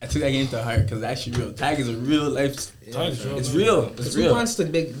 Because it's actually real. Tag is a real life. It's real. It's Who real. wants to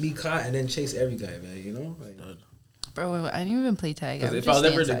be caught and then chase every guy, man? You know? Like, Bro, I didn't even play tag. Because if I was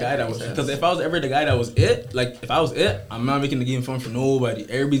ever the guy that was it, like if I was it, I'm not making the game fun for nobody.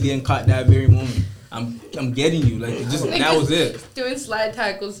 Everybody's getting caught that very moment. I'm getting you. Like that was it. Doing slide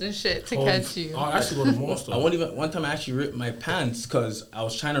tackles and shit to catch you. I actually go to most I won't even. One time I actually ripped my pants because I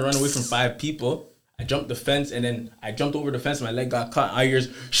was trying to run away from 5 people. I jumped the fence and then I jumped over the fence. And my leg got caught. I hears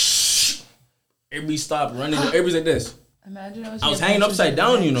shh. Everybody stopped running. Everybody's like this. Imagine I was hanging upside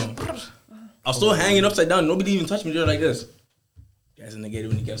down, you know. I was still hanging upside down. Nobody even touched me. They're like this. Guys in the gate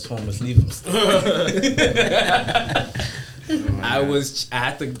when he gets home. Let's leave him. I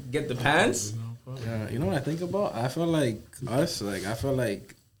had to get the pants. you know what I think about? I feel like us, like I feel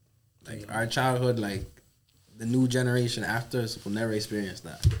like our childhood, like the new generation after us will never experience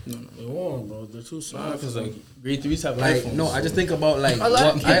that. They won't, bro. They're too smart. Because like grade 3s have Like iPhones. no, I just think about like A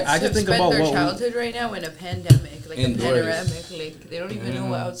lot of kids I just think spend about their what childhood right now in a pandemic, like Indoors. a panoramic. Like they don't even know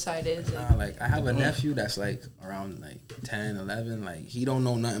what outside is. Like, like I have a nephew that's like around like 10, 11. Like he don't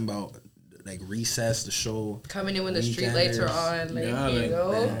know nothing about like recess, the show. coming in when the street lights are on, like Yeah, you like,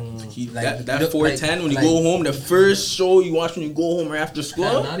 know. That 410 when you go home, the first show you watch when you go home right after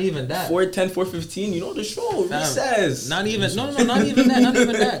school. Not even that. 410, 415, you know the show, recess. Not even not even that. Not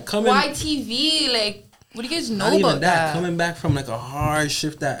even that. Coming YTV, like what do you guys know not even about that. that? Coming back from like a hard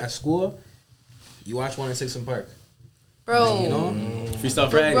shift at school, you watch 106 Park. Bro, You know, Freestyle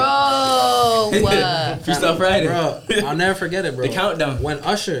Friday. Freestyle Freestyle Friday. bro. I'll never forget it, bro. The countdown. When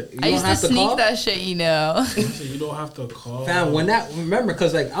Usher, you I don't used to have to sneak call. that shit, you know. So you don't have to call. Fam, when that remember,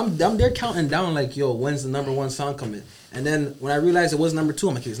 cause like I'm there counting down like yo, when's the number 1 song coming? And then when I realized it was number 2,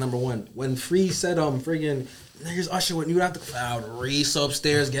 I'm like, it's number 1. When Free said friggin' here's Usher, when you would have to I would race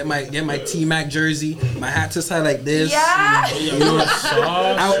upstairs, get my T-Mac jersey, my hat to side like this. Yeah. You know,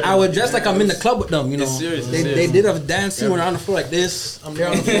 I would dress like I'm in the club with them. You know, It's serious, it's they serious. did a dance scene when on the floor like this. I'm there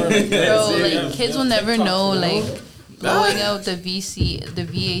on the floor. Like Bro, this. like kids will never know, like blowing out the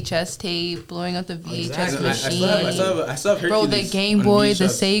VHS tape, blowing out the VHS machine. I still have Hercules. Bro, the Game on Boy, the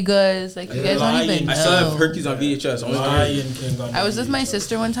VHS. Segas, like you guys don't even I still have know. Hercules on VHS. Only Lion King on I was with my VHS.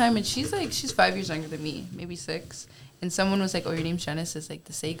 sister one time, and she's 5 years younger than me, maybe 6. And someone was like, "Oh, your name's Genesis, like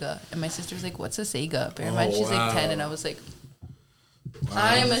the Sega." And my sister was like, "What's a Sega?" Bear in mind, she's like 10, and I was like,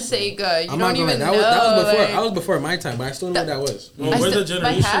 "I'm a Sega." You I'm don't not even gonna. know. That like- was before my time, but I still know what that was. Well, I we're still- the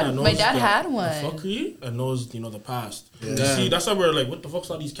my generation had- that knows my dad the, had the one. fuckery and knows, the past. Yeah. See, that's why we're like, what the fuck's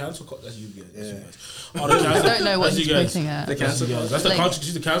all these cancel culture? That's you guys. That's you Yeah. guys. All the cancel, No, that's what you he's guys. pointing at. The cancel That's culture. the Like, culture.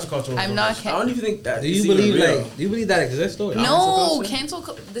 She's the cancel culture. I'm not. I don't even think that. Do it's you even believe real. do you believe that exists though? No,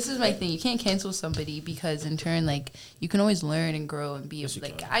 this is my thing. You can't cancel somebody because in turn, like, you can always learn and grow and be Yes, you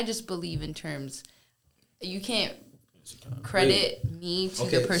like. can. I just believe in terms. You can't credit me to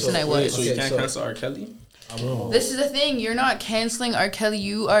the person I was. So you Okay, can't so- cancel R. Kelly? This is the thing. You're not canceling R. Kelly.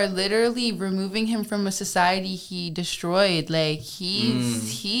 You are literally removing him from a society he destroyed. Like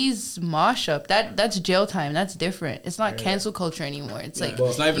he's mosh up. That's jail time. That's different. It's not cancel culture anymore. It's like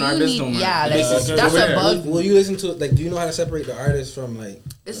It's not even our you business need- no more. Yeah, It's like, just that's over a bug. Will you listen to do you know how to separate the artist from like?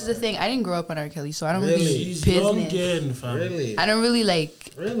 This is the thing. I didn't grow up on R. Kelly, so I don't Really? really He's young business. again, fam. Really? I don't really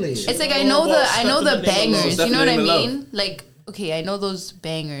like. Really? It's like You I know know about I know the Step in the Name of bangers. Love. You know what I Step in the Name of mean? Like okay, I know those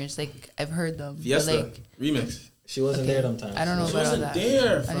bangers. Like I've heard them. but, Fiesta like remix. She wasn't there sometimes. I don't know She about all wasn't that.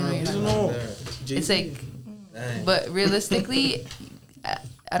 there, I fam. don't know. You what you're don't talking know. about. It's like, Dang. but realistically,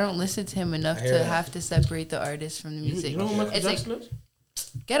 I don't listen to him enough to have to separate the artist from the music. You know who Michael It's Jackson like, is?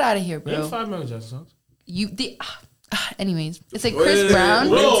 get out of here, bro. Name 5 Michael Jackson songs. Anyways, it's like Chris Brown.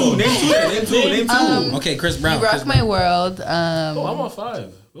 Name two. Okay, Chris Brown. You Rock Chris My Brown. World. Oh, I'm on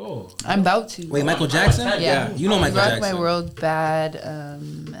 5. Go. I'm about to. Wait, Michael Jackson? Yeah. You know Michael Rock Jackson. My World, Bad.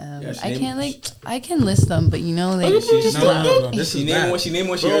 I can list them, but you know, like, just No. This She is named bad. what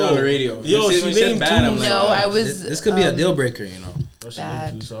she heard on the radio. Yo, When she said named bad. two. I'm like, no, I was. This could be a deal breaker, you know.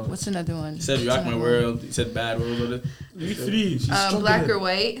 Bad. What's another one? You said Rock My World. You said Bad. What was it? You 3. She's Black or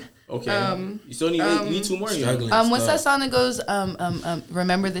White. Okay. You still need you need 2 more. Struggling. What's that song that goes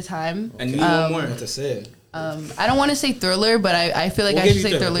Remember the Time? And you need 1 more. What to say? I don't want to say Thriller, but I feel like I should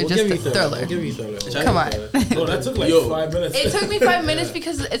say Thriller. Just Thriller. We'll give you Thriller. Come on. Bro, that took like 5 minutes. It took me 5 minutes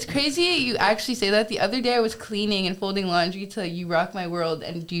because it's crazy you actually say that. The other day I was cleaning and folding laundry to You Rock My World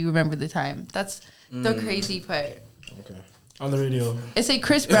and Do You Remember the Time? That's the crazy part. Okay. On the radio. It's like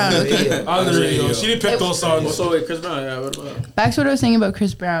Chris Brown. On the radio. She didn't pick those songs. So wait, Chris Brown. Yeah, what about? Back to what I was saying about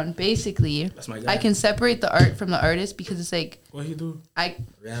Chris Brown. Basically, That's my guy. I can separate the art from the artist because it's like What he do?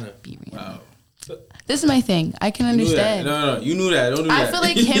 Rihanna. be Rihanna. Wow. This is my thing. I can You knew that. understand. No, you knew that. Don't do that. I feel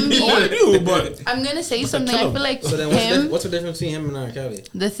like him I being. knew, but I'm gonna say something. I feel like So then him. what's the difference between him and R. Kelly?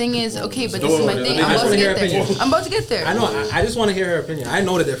 The thing is, okay, but this Don't is my worry, thing. I I'm just about to wanna hear get her there. opinion. I'm about to get there. I know. I just want to hear her opinion. I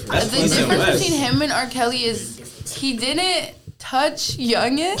know the difference. The difference between him and R. Kelly is he didn't touch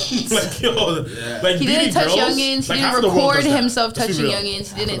youngins. like, yo, like He beating didn't touch girls, youngins. like, He half didn't the world record does that. himself Let's be touching real.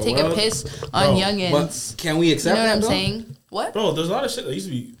 youngins. He didn't the take a world? piss on youngins. But can we You accept know what that, I'm though? saying? What? Bro, there's a lot of shit that used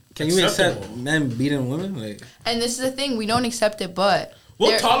to be. Can you accept acceptable. men beating women? Like, And this is the thing. We don't accept it, but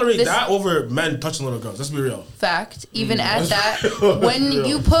We'll there- tolerate this that over men touching little girls. Let's be real. fact. Even Mm. at that, when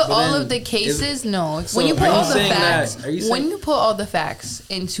you put all then of the cases, no. so When you put are you all the saying that- facts, are you when saying- you put all the facts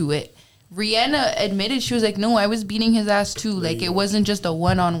into it, Rihanna admitted she was like, no, I was beating his ass too. Like, it wasn't just a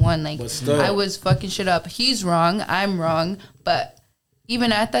one-on-one. Like, But still- I was fucking shit up. He's wrong. I'm wrong. But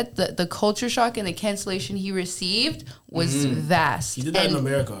even at that, the culture shock and the cancellation he received was vast. He did that in And-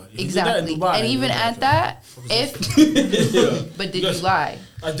 America. He Exactly. did that in Dubai. And He even did at that. that, but did you Yes. lie?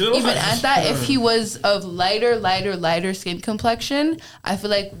 I did Even at that, if he was of lighter skin complexion, I feel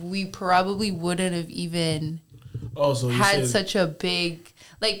like we probably wouldn't have even so you had said such a big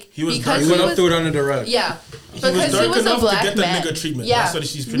He was because he dark went enough up through it under the rug. yeah, was because dark he was a enough to black get the man. nigga treatment. Yeah, That's what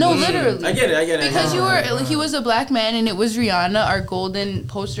she's pretty no, much saying. literally. I get it. Because he was a black man and it was Rihanna, our golden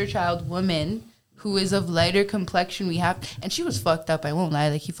poster child woman, who is of lighter complexion. And she was fucked up. I won't lie.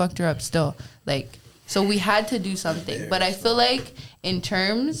 Like, he fucked her up still. Like, so we had to do something. But I feel like in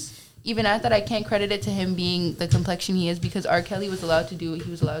terms, even at that, I can't credit it to him being the complexion he is because R. Kelly was allowed to do what he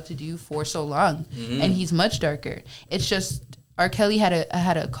was allowed to do for so long, and he's much darker. It's just R. Kelly had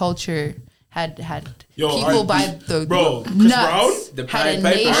a culture. Had people by the bro, Chris nuts. Brown? The Had a Pied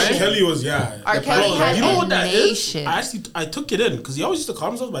Piper, R. nation. Kelly was R. Kelly had you know a what that nation. is? I took it in because he always used to call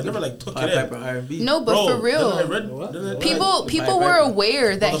himself, but I never like took it Piper in. R&B. No, but Bro, for real, then I read- people were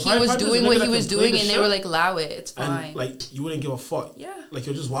aware that the he Pied was Pipers, doing the what nigga he that was can play doing, the and they shit. were like, "Allow it, it's fine." And like you wouldn't give a fuck. Yeah. Like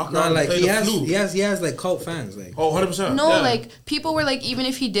you'll just walk No, around like and play he the has, flute. he has like cult fans. Like, Oh, 100%. No, yeah. like people were like, even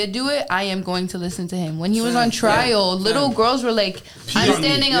if he did do it, I am going to listen to him. When he was on Yeah. trial, little girls were like, "I'm on me.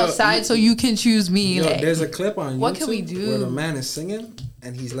 standing Yo, outside, so you can choose me." yo, Like, there's a clip on What YouTube can we do? where the man is singing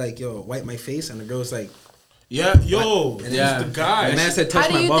and he's like, "Yo, wipe my face," and the girl's like, Yeah, yo, And he's yeah. the guy. "The man said, touch how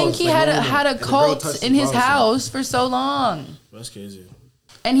do my you balls." think he Like, had no a woman. had a And the girl cult touched in his balls. house for so long? That's crazy.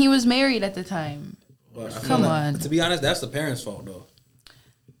 And he was married at the time. But I feel Come like- on. To be honest, that's the parents' fault though.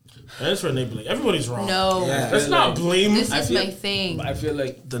 That's for enabling. Everybody's wrong. No, Yeah. Let's not blame. this I is feel- my thing. I feel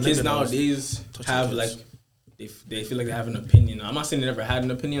like The kids nigga nowadays knows. have Touch like kids. they feel like they have an opinion. I'm not saying they never had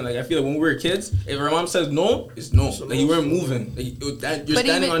an opinion. Like I feel like when we were kids, if our mom says no, it's no. Like you weren't moving. Like, you're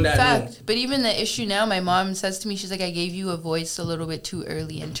standing on that no. But even the issue now, my mom says to me, she's like, "I gave you a voice a little bit too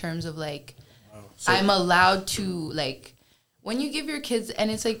early in terms of like, I'm allowed to like, when you give your kids,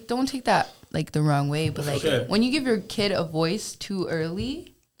 and it's like, don't take that like the wrong way, but like Okay. when you give your kid a voice too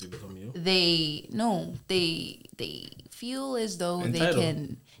early, They become you. they feel as though Entitled. they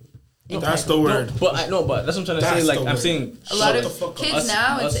can. That's the word. But that's what I'm trying to That's say. Like the I'm word. saying, A lot Shut the of fuck up. kids Us-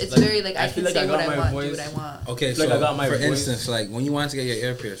 now, us, it's like, very like I I can feel like say I what got I my want, do voice. what I want. Okay, Like so I got my for voice. instance, like when you wanted to get your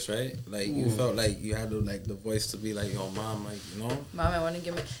ear pierced, right? Like you felt like you had to like the voice to be like, "Yo, mom, like you know." Mom, I want to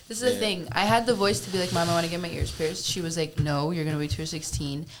get my. This is the thing. I had the voice to be like, Mom, I want to get my ears pierced. She was like, No, you're gonna wait till you're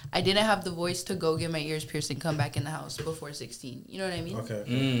 16. I didn't have the voice to go get my ears pierced and come back in the house before 16. You know what I mean?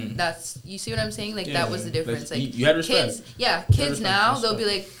 Okay. That's you see what I'm saying? Like Yeah, that was the difference. like, Like you had respect. kids, yeah, kids respect, now they'll be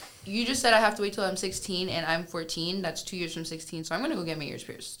respect. like, you just said I have to wait till I'm 16 and I'm 14. That's 2 years from 16. So I'm going to go get my ears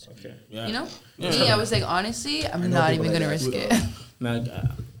pierced. Okay. Yeah. You know? Yeah. Me, I was like, honestly, I'm not even going to risk it. Man,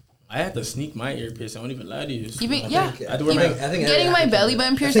 I had to sneak my ear piercing. I won't even lie to you. Even, yeah. I think Getting my belly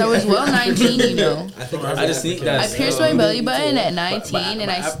button pierced, I was well 19, you know. I just sneaked that. I pierced my belly button at 19 and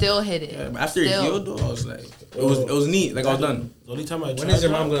I still hit it. Yeah, after it healed, though, I was like, it was neat. Like, I was done. The only time I When is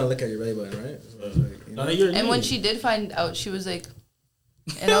your mom gonna look at your belly button, right? So it's like, you know? And when she did find out, she was like,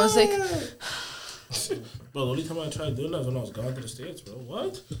 and I was like, Bro, the only time I tried doing that was when I was gone to the States, bro.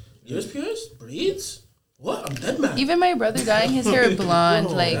 What? Ears pierced? Braids? What? I'm dead man. even my brother dyeing his hair blonde,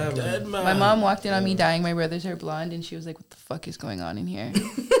 Bro, like, dead man. my mom walked in on me dyeing my brother's hair blonde, and she was like, what the fuck is going on in here?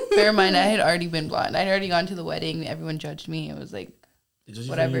 Bear in mind, I had already been blonde. I'd already gone to the wedding. Everyone judged me. It was like,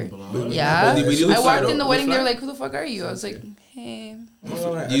 whatever. Yeah. But you look I fly, walked in though. the wedding. Look They were fly? like, who the fuck are you? I was like, hey.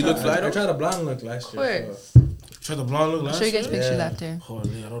 Do you look fly, I though? tried a blonde look last Of year. course. Try the blonde look I'll last show you guys year? pictures Yeah. after.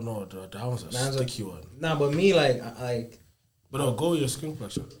 Holy, I don't know. That was a Man's sticky one. Nah, but me like But I'll go with your skin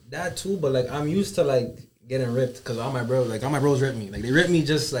complexion. that too. But like I'm used to like getting ripped because all my bros rip me. Like they rip me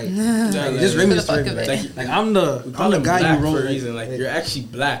just like just rip me just to rip me. Like I'm the guy who for wrote a reason. Like, you're actually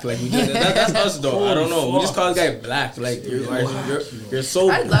black. Like, we just, that's us, though. I don't know. We just call this guy black. Like, you're so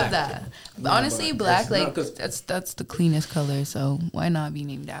I black. love that. Honestly, black, not like, 'cause- that's the cleanest color, so why not be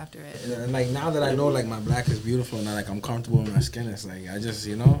named after it? And like now that I know like my black is beautiful and like I'm comfortable with my skin, it's like I just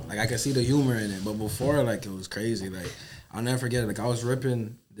like I can see the humor in it. But before like it was crazy. Like I'll never forget it. Like I was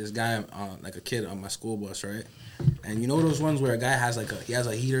ripping this guy like a kid on my school bus, right? And you know those ones where a guy has he has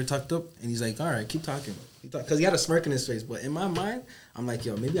a heater tucked up and he's like, all right, keep talking, because he had a smirk in his face. But in my mind, I'm like,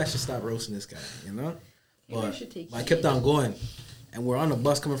 yo, maybe I should stop roasting this guy, you know? Maybe I But should take I it. kept on going, and we're on the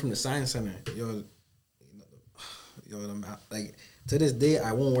bus coming from the science center. Like to this day,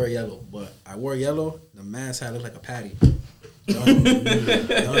 I won't wear yellow, but I wore yellow. The man's hat looked like a patty. Done.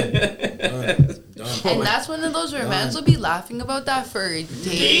 And that's one of those where mans will be laughing about that for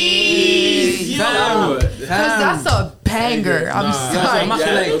days. Fam. Because that's a banger. I'm sorry.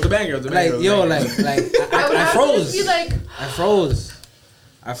 Yeah, it was a banger. It was a banger. Like yo, like I would I have to froze. just be like, I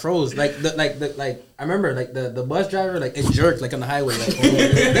froze. Like I remember like the bus driver like it jerked like on the highway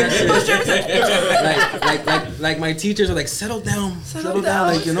like my teachers are like settle down.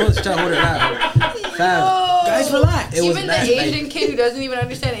 Like you know just trying to hold it out. Fam, Guys, relax. it was even the bad, Asian kid who doesn't even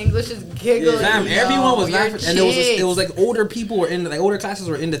understand English is giggling. Fam, Yo, everyone was you're laughing, and it was chicks. like older people were in older classes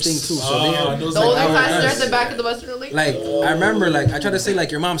were in the thing too. So those The like older our classes are guys. at the back of the bus. And they're like, I remember I tried to say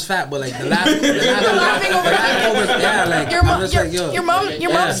like your mom's fat, but like the laughing over yeah, like your I'm mom, just like yo, your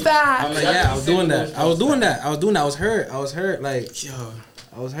mom's fat. I'm like, yeah, I was doing that. I was hurt. Like, yo,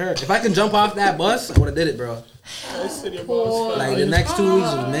 I was hurt. If I can jump off that bus, I would have did it, bro. Like the next 2 weeks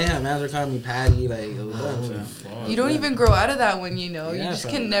was mayhem. Man, they're calling me Patty. Like, it was done, fam. You don't even grow out of that one, you know. Yeah, You just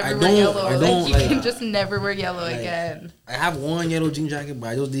fam. can I never don't- wear yellow. I Like don't, you like- can just never wear yellow again. I have one yellow jean jacket, but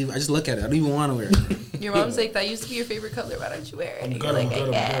I just look at it. I don't even want to wear it. Your mom's like, that used to be your favorite color. Why don't you wear it? I'm And good, you're I'm like,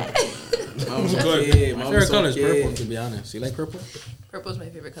 good, I I'm can't. Mom's good. okay. My Mom's favorite color is okay. purple, to be honest. You like purple? Purple's my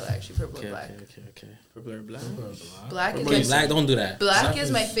favorite color, actually. Purple and black. Okay. Purple or black? Black is Wait, my black, don't do that. black is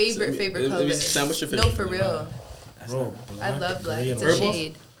my favorite color. Sam, what's your No, favorite? for real. Bro, I love black. gray, It's and a purple.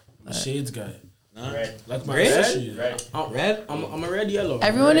 shade. The shades guy. Red. Like my Red? sushi. Red. Red? I'm a red yellow.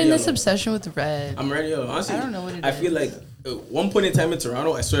 Everyone in this yellow. obsession with red. I'm red yellow. Honestly, I don't know what it I feel like at one point in time in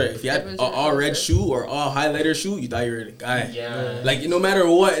Toronto, I swear, if you had an Everyone's all red red. shoe or all highlighter shoe, you thought you were the guy. Yeah. Like, no matter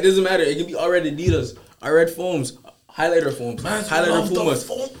what, it doesn't matter. It can be all red Adidas, all red foams, highlighter foams, Man, highlighter love the Pumas.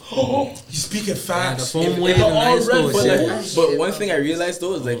 foam. You speaking fast. the foam If wave they're in all high red, school but was like, serious. But one thing I realized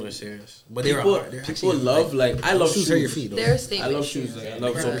though is like, serious. But they people, they're people actually, love like I love shoes shoes. hurt your feet, though. They're a I statement love shoes. shoes. Like, I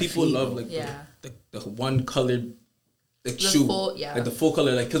love so Right. people love like Yeah. the one colored the shoe, full- yeah. like the full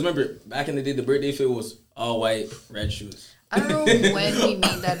color. Like, cause remember back in the day, the birthday fit was all white, red shoes. I don't know when we made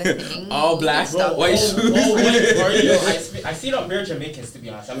that a thing. All We black, can stop white it. shoes. Yo, I see it on bare Jamaicans, to be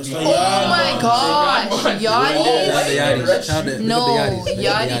honest. I'm being Oh my gosh, Yachties. Shout out No, the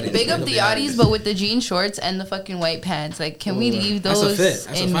Yachty. Big up the Yachties, but with the jean shorts and the fucking white pants. Like, can we leave That's a those fit.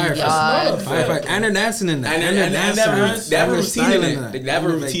 That's a in fire fit. Yachs? Fire. And they're dancing in that. And they have a routine in it. They have a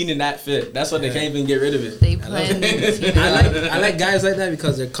Like, routine in that fit. That's why they can't even get rid of it. They plan. I like guys like that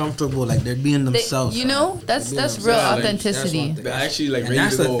because they're comfortable, like they're being themselves. You know, that's real Yeah, like, authenticity. They're actually like And ready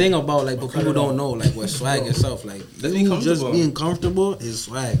that's to the go. thing about like what people don't know, like what swag itself, like Just be you just comfortable. being comfortable is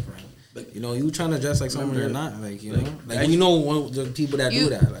swag, bro. You know, you trying to dress like someone you're not, like you know, like you know the people that You- do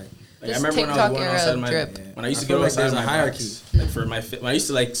that, like. Like, I This remember when I TikTok was going era outside of my drip. when I used to I go feel like outside there's a my hierarchy. box, like for my fit. When I used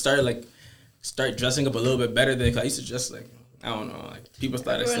to like start dressing up a little bit better than I used to dress like I don't know, like people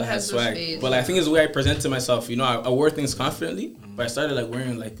started Everyone to have has those swag, phases. but like, I think it's the way I present to myself. You know, I wore things confidently, but I started like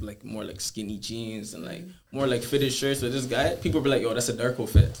wearing like more like skinny jeans and like more like fitted shirts with this guy. People be like, yo, that's a Darko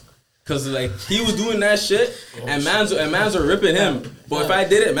fit. Cause like he was doing that shit, and mans are ripping him. But if I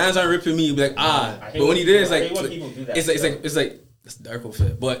did it, mans aren't ripping me. Be like, but when he did it, it's like it's like it's Darko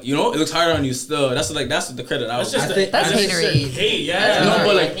fit. But you know, it looks hard on you still. That's the credit I was. That's haterade. Hey, yeah. No,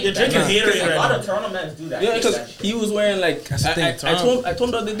 but like you're drinking Haterade A right lot now. of Toronto men do that. yeah, because he was wearing like I told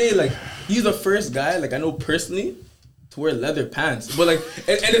him the other day, like he's the first guy like I know personally to wear leather pants. But like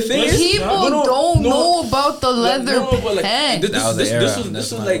and the thing is, People don't know about the leather pants.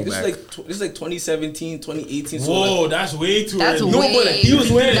 This was like 2017, 2018. So Whoa, like, that's way too That's early. no, but like, he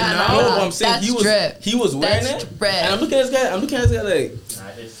was wearing it Nah, now. But I'm saying that's he was drip. he was wearing That's it. drip. And I'm looking at this guy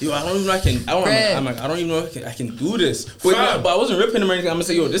like, yo, I don't even know I don't even know if I can do this. But I wasn't ripping him or anything. I'm gonna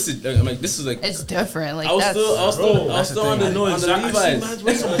say, yo, this is like It's different. Like I was that's still on the I see Levi's. man's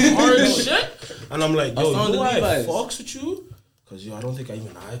wearing some hard shit, and I'm like, I was yo, on you the know why I Levi's. fucks with you? Cause yo, I don't think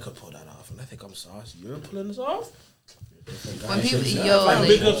I could pull that off, and I think I'm saucy. You're pulling this off. when people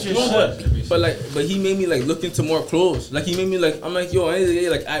Big ups your shit. But he made me like look into more clothes. Like he made me like I'm like, yo,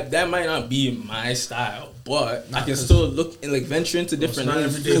 that might not be my style, but I can still look and like venture into different It's not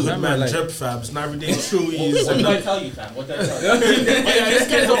lanes. everyday hood man Like, drip, fam. It's not everyday chewies. What did I tell you, fam? What did I tell you? Yeah, this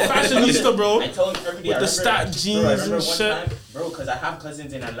guy's a fashionista, bro. I tell him every day. With the stack jeans and one shit. time, bro, because I have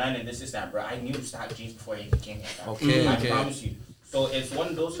cousins in Atlanta and this is that, bro. I knew stack jeans before I even came here, fam. I promise you. So it's one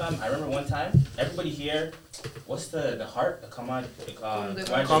of those, fam. I remember one time, everybody here, what's the heart? Come on.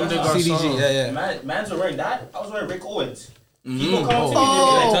 CDG, yeah. Mans were wearing that. I was wearing Rick Owens. Mm-hmm. People come to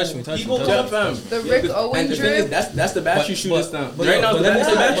me, Touch me. people yeah, come fam. the Rick And Owen the thing is, drip. that's the battery shoe this time. but Right yo, now, but that's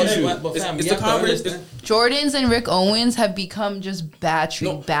the let me battery say- shoe. but fam, It's you the have to Converse. understand- Jordans and Rick Owens have become just battery.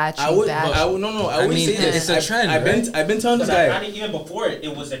 I would mean, say it's this. a trend, I've been telling this guy. Even before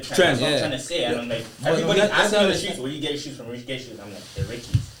it was a trend. Trend, That's what yeah. I'm trying to say. And I'm like, But everybody's that's asking me the not- shoes. Where do you get your shoes from? Where do you get your shoes? I'm like, they're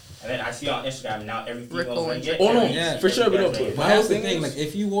Rickies. And then I see on Instagram now every Rick female's Owens. like, Oh no, Yeah, for sure. But But my whole that's the thing thing, is, like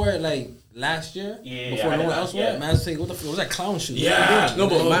if you wore it like last year before no one else wore it, man, say what the fuck was that clown shoe? Yeah. no,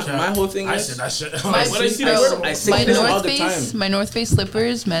 but my whole thing I is, said that shit. My, When I see bro, that word, I say my this all North the Face, time. my North Face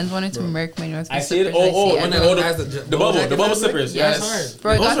slippers. Men's wanted to murk my North Face I see it. slippers. The bubble slippers. Yes,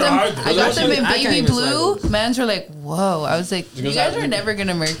 bro. I Those got are them. hard, I got them in I can't baby even slide blue. those. Mans were like, "Whoa!" I was like, "You Because guys I- are never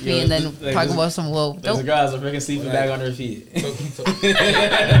gonna murk me," Yo, and then like, talk this- about some whoa. There's a Don't. girl has a freaking sleeping bag on her feet.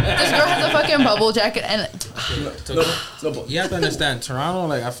 This girl has a fucking bubble jacket and. No, but You have to understand, Toronto,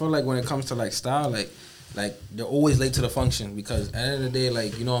 like I feel like when it comes to like style, like they're always late to the function because at the end of the day,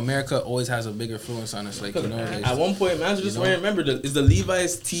 like, you know, America always has a big influence on us. Like, you know, like, at one point, man, just know? wearing, remember, it's the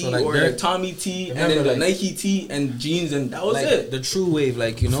Levi's tee So, like, or they're- like Tommy tee and remember, then the like- Nike tee and jeans, and that was like it. the true wave,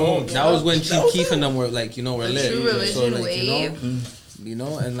 like, you know, Phone. that was when That Chief was Keef it. and them were like, you know, were The lit. true So, religion like, you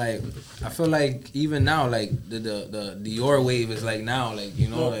know, and like I feel like even now, like the Dior wave is like now, like, you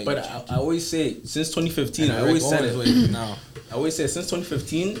know, No, like. but I always say since 2015, and I always Rick said Owens it. wave now. I always say since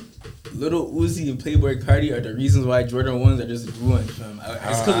 2015, Little Uzi and Playboy Cardi are the reasons why Jordan 1s are just ruined, fam.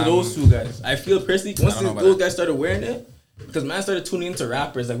 It's because of those two guys. I feel personally, once don't know about those that. guys started wearing it, because man started tuning into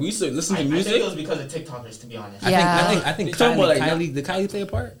rappers. Like we used to listen to I think music. it was because of TikTokers, to be honest. Yeah. I think You're talking about, like, Kylie, did Kylie play a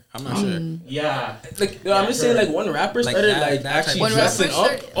part? I'm not sure. Yeah. Like I'm just saying, like one rapper Like started that- like that actually type When of rappers dressing up.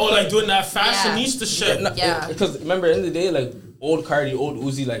 started, oh, like doing that fashionista shit. Yeah. Because remember, in the day, like old Cardi, old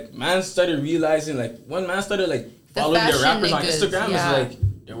Uzi, like man started realizing, like when man started like The following their fashion rappers on niggas, Instagram, yeah. it's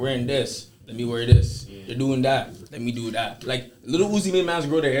like they're wearing this. Let me wear this. They're doing that. Let me do that. Like Little Uzi made mans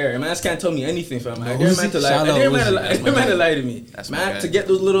grow their hair. And mans can't tell me anything, fam. I dare Uzi, man to lie. shout I out dare man to Uzi. lie. I That's dare my man to guy. lie to me. That's my Man guy. to get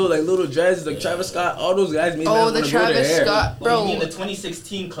those little dreads like Travis Scott. All those guys made Oh, mans the wanna grow their Travis hair. Scott, What do you bro. mean the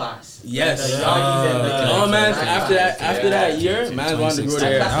 2016 class? Yes. The Yardis and the Oh man, after Yeah. that year, man wanted to grow their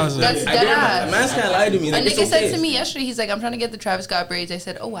hair. That was That's I dare dead man can't lie to me. A Like, it's nigga said okay. to me yesterday, he's like, "I'm trying to get the Travis Scott braids." I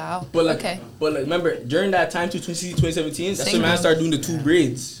said, "Oh wow, But like, okay, remember during that time to 2017, that's when Same. man started doing the two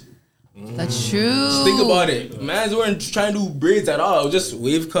braids. that's true." Think about it, man's weren't trying to do braids at all. It was just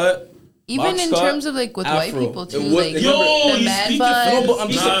wave cut. Even box in cut, terms of like with white afro. people too, It was- like Yo, the you man speaking bun. No, but I'm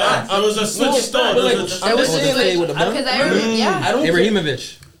just Nah, there was a switch stone. but like, There was a I'm just was a saying, fade like, with the bun? Because I remember, yeah. I don't care.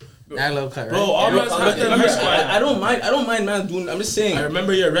 Ibrahimovic. That little cut, right? Bro, all my Remember, I don't mind man doing. I'm just saying. I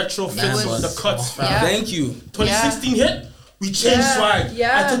remember your retro fits was- with the cuts, fam. Yeah. Thank you. 2016 hit, we changed Yeah, swag.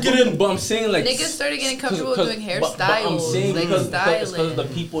 yeah. I took it in. But I'm saying like Niggas started getting comfortable cause- doing but I'm hairstyles, saying like because of styling. the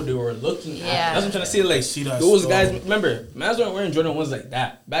people they were looking Yeah. at. That's what I'm trying to say. Like see that those still. guys. Remember, mans weren't wearing Jordan 1s like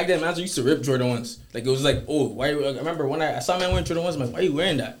that. Back then, mans used to rip Jordan 1s. Like it was like, oh, why? I remember when I saw man wearing Jordan 1s. I'm like, why are you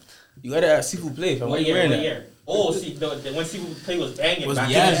wearing that? You got it at Seafood Play. Fam. Why are you wearing that? Oh, see, the when people play was banging. Was back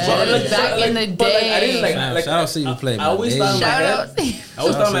yes, back in the day. I didn't like. Shout out to you play. I always thought in my Shout head. out. I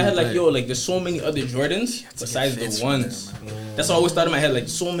always thought in my head like, yo, like there's so many other Jordans besides the ones. That's what I always thought in my head, like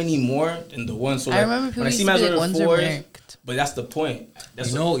so many more than the ones. So like, I remember people when I used see to my be like, Jordan ones are 4s, marked. but that's the point.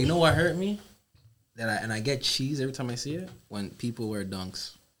 That's you know what hurt me? I get cheese every time I see it when people wear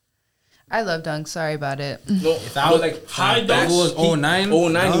dunks. I love dunks. Sorry about it. No, If I I was was like high If it was 09, 09, you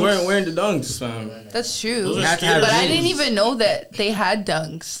dunks, weren't wearing the dunks, fam. That's true. Those are had to have But I jeans. didn't even know that they had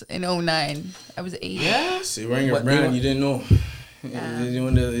dunks in 09. I was 8. Yeah, so you're wearing your But brand, they you didn't know. Yeah. You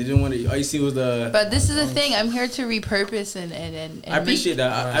didn't want to. All you see was the. But this is the thing. I'm here to repurpose and I appreciate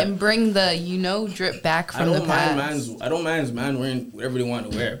that. and bring the drip back I from the don't mind past. I don't mind man wearing whatever they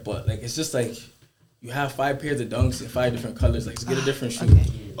want to wear, but like it's just like you have 5 pairs of dunks in 5 different colors. Like, just get a different shoe. Okay.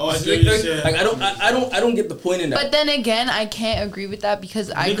 Oh, I Like, see what you're saying. like I don't get the point in that. But then again, I can't agree with that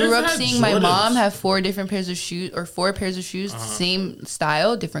because I Niggas grew up had seeing my Jordans. mom have 4 different pairs of shoes or 4 pairs of shoes, same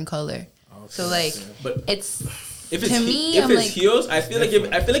style, different color. So like, But it's if it's to me, if I'm it's like, heels, I feel like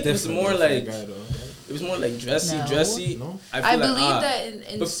if it's more like guy, though. it was more like dressy. No. I I feel believe like,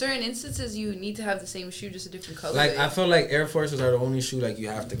 that in but- certain instances you need to have the same shoe, just a different color. Like I feel like Air Forces are the only shoe like you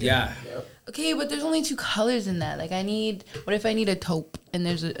have to get. Yeah. Okay, but there's only 2 colors in that. Like what if I need a taupe and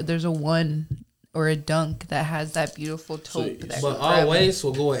there's a 1 or a dunk that has that beautiful taupe. That But goes all forever. whites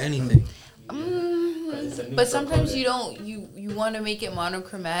will go with anything. But sometimes you don't. You want to make it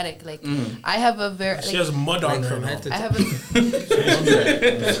monochromatic. Like I have a very. She Like, has mud on Like her from now. head to I toe. have a.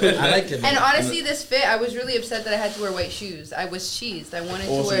 I like it. And honestly, this fit, I was really upset that I had to wear white shoes. I was cheesed. I wanted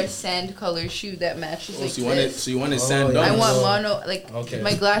to wear a sand color shoe that matches like this. So you wanted sand yeah. dunks. I want mono. Like Okay.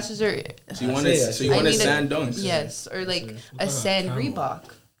 my glasses are. So you wanted I so you I wanted need a- sand dunks. Yes, or like a kind of sand camel? Reebok.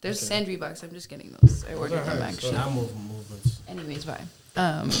 There's sand Reeboks. I'm just getting those. I ordered them actually. Now movements. Anyways, bye.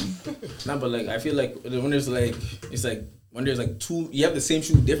 Nah, but like I feel like when there's like it's like when there's like 2, you have the same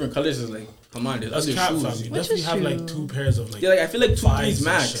shoe, different colors. It's like come on, there's That's other cap, shoes. fam. You Which definitely is have like true. 2 pairs of like. Yeah, like I feel like 2, 3 Vibes and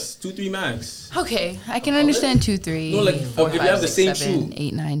max, shit. 2, 3 max. Okay, I can understand 2, 3. No, like, 4, if you 5, have the 6, same 7, shoe.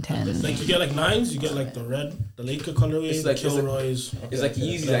 8, 9, 10. Like you get like 9s, you get like the red, the Laker colorway, It's the like- it's like- Kilroys. It's like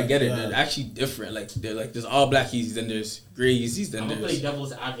Yeezys, I get it. They're actually different. Like they're like there's all black Yeezys, then there's gray Yeezys, then I'm gonna play there's.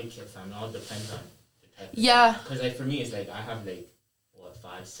 devil's advocate, fam. It all depends on the type. Yeah. Because like for me, it's like I have like what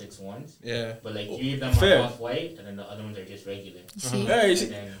 5, 6 ones, Yeah. but like 3 of them Fair. are off white, and then the other ones are just regular. See? Yeah, you And see,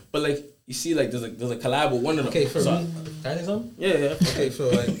 then but like you see, like there's a collab with one of them. Okay, for So- me, that is them. Yeah, yeah. Okay, so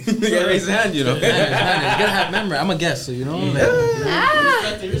like, You gotta raise his hand, you know. you gotta have memory. I'm a guest, so you know. Like,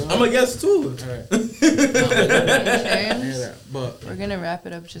 I'm a guest too. Terms, But we're gonna wrap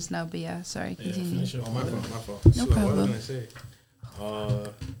it up just now, but yeah, sorry, continue. oh, my fault. No Shit, What problem. was I gonna say?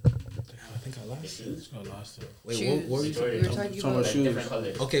 I think I lost it. I lost it. Wait, Shoes. what were you We were talking Talking about about shoes. different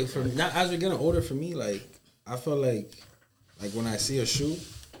colors. Okay, for now as we're getting older, for me, like I feel like when I see a shoe,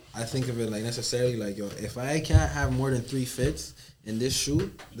 I think of it like necessarily like yo, if I can't have more than 3 fits in this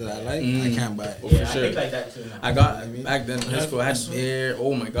shoe that I like, I can't buy it. Yeah, sure. I think like that too. Now. I got back then in high school. I had bare.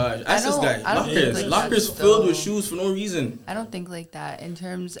 Oh my gosh, that's this don't- guy. I don't think Lockers, like lockers that, filled though. with shoes for no reason. I don't think like that in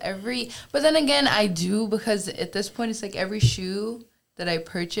terms but then again, I do because at this point it's like every shoe that I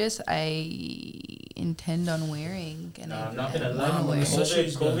purchase, I intend on wearing, and I'm I not gonna wanna lie. wear.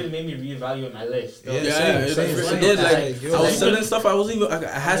 COVID made me reevaluate my list. Yeah, It same. did. Like Like, I was selling stuff. I wasn't even.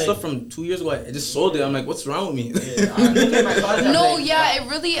 I had stuff from 2 years ago. I just sold it. I'm like, what's wrong with me? Yeah, I'm looking at my closet, I'm No, like, yeah, it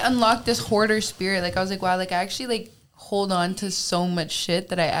really unlocked this hoarder spirit. Like I was like, wow, like I actually like hold on to so much shit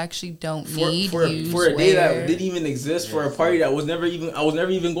that I actually don't need. for use, a day that wear. didn't even exist, for a party that I was never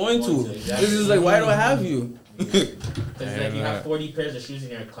even going to. Exactly. This is like, why do I have you? Because like you have 40 pairs of shoes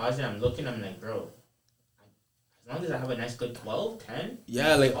in your closet. I'm looking. I'm like, bro. As long as I have a nice good 12, 10.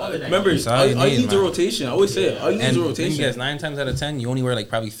 Yeah, like All that I remember, need. all you need, need is a man. rotation. I always say it. All you need is And a the rotation. thing is, 9 times out of 10, you only wear like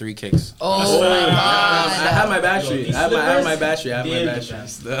probably 3 kicks. Oh my I have god. my battery. Yo, I have my these battery. I have my slippers, battery. they're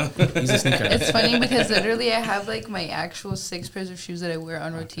Still. He's a sneaker. It's funny because literally I have like my actual 6 pairs of shoes that I wear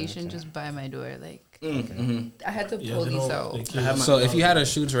on rotation just by my door. Like I had to Yeah, pull they these don't- out. they can't- I have my- So if you had a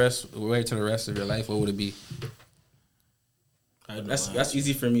shoe to wear to the rest of your life, what would it be? That's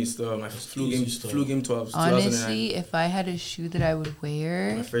easy for me still. My flu game 12. 2009. Honestly, if I had a shoe that I would My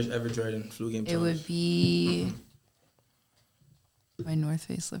wear, first ever Jordan flu game 12. it would be my North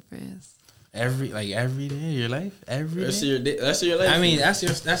Face slippers. Every day of your life? Every Rest of day? your day. That's your life. I mean, that's the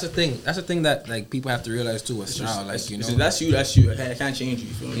thing. That's the thing that like people have to realize too with style. Like you know, that's you. That's you. I can't change you.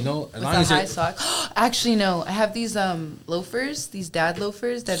 You feel me? you know, as With long the as high you're sock. Actually, no. I have these loafers, these dad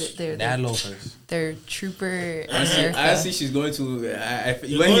loafers that they're dad loafers. their trooper I see America. she's going to. You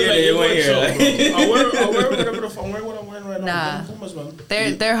You're went here, going you went here. I wear whatever the fuck. I'm wearing what I'm wearing right now. Nah. Pumas,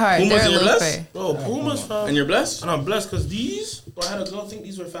 man. They're hard. Pumas They're a and you're loafer. blessed? Bro, Pumas, fam. And you're blessed? And I'm blessed because these. Bro, I had a girl think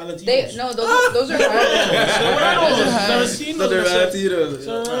these were Valentinos. Those are hard. Those are hard. Never seen No, those. they're That's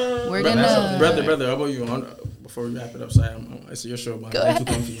Valentinos. We're gonna. Brother, how about you? Before we wrap it up, sorry, it's your show, man. Go I'm ahead.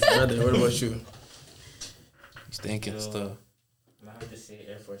 too comfy. Brother, what about you? He's thinking stuff. I have to say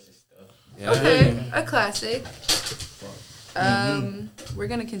Air Force stuff. Yeah. Okay, a classic. We're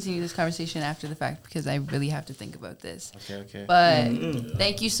gonna continue this conversation after the fact because I really have to think about this. Okay. But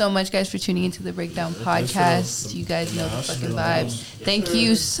thank you so much, guys, for tuning into the Breakdown podcast. You guys know the fucking vibes. Thank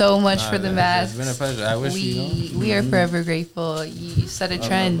you so much for the masks. It's been a pleasure. I wish We are forever grateful. You set a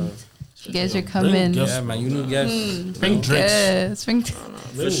trend. You guys are coming. Yeah, man, you new guests. Bring drinks. Yes, bring sure.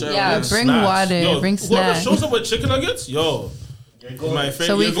 yeah, bring Snacks. water, Yo, bring whoever snacks. shows up with chicken nuggets, yo. My favorite.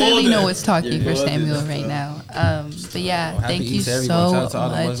 So we you're clearly golden. know what's talking You're for golden. Samuel right now. But yeah, Happy thank you Eid to everyone. so Shout out to all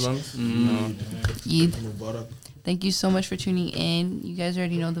the much. Muslims. You know. Eid. Thank you so much for tuning in. You guys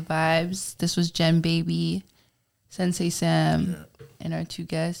already know the vibes. This was Jen Baby, Sensei Sam, and our two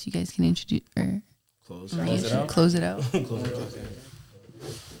guests. You guys can introduce or Close close it out.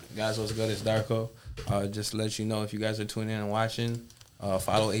 Guys, what's good? It's Darko. Just to let you know, if you guys are tuning in and watching,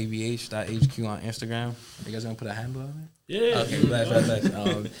 follow avh.hq on Instagram. You guys gonna put a handle on it? Yeah. Okay, bless. Just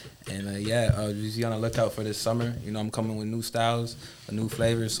be on the lookout for this summer. You know, I'm coming with new styles, new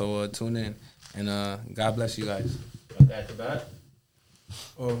flavors. So tune in, and God bless you guys. Back to back.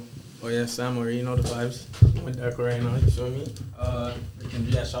 Oh yeah, Sam already know the vibes. With Darko right now, you feel me? You can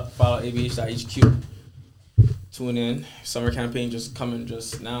do that shop, follow avh.hq. Tune in. Summer campaign just coming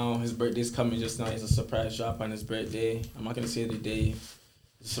just now. His birthday's coming just now. He's a surprise drop on his birthday. I'm not gonna say the day.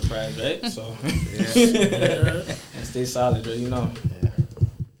 It's a surprise, right? So and stay solid, right? You know.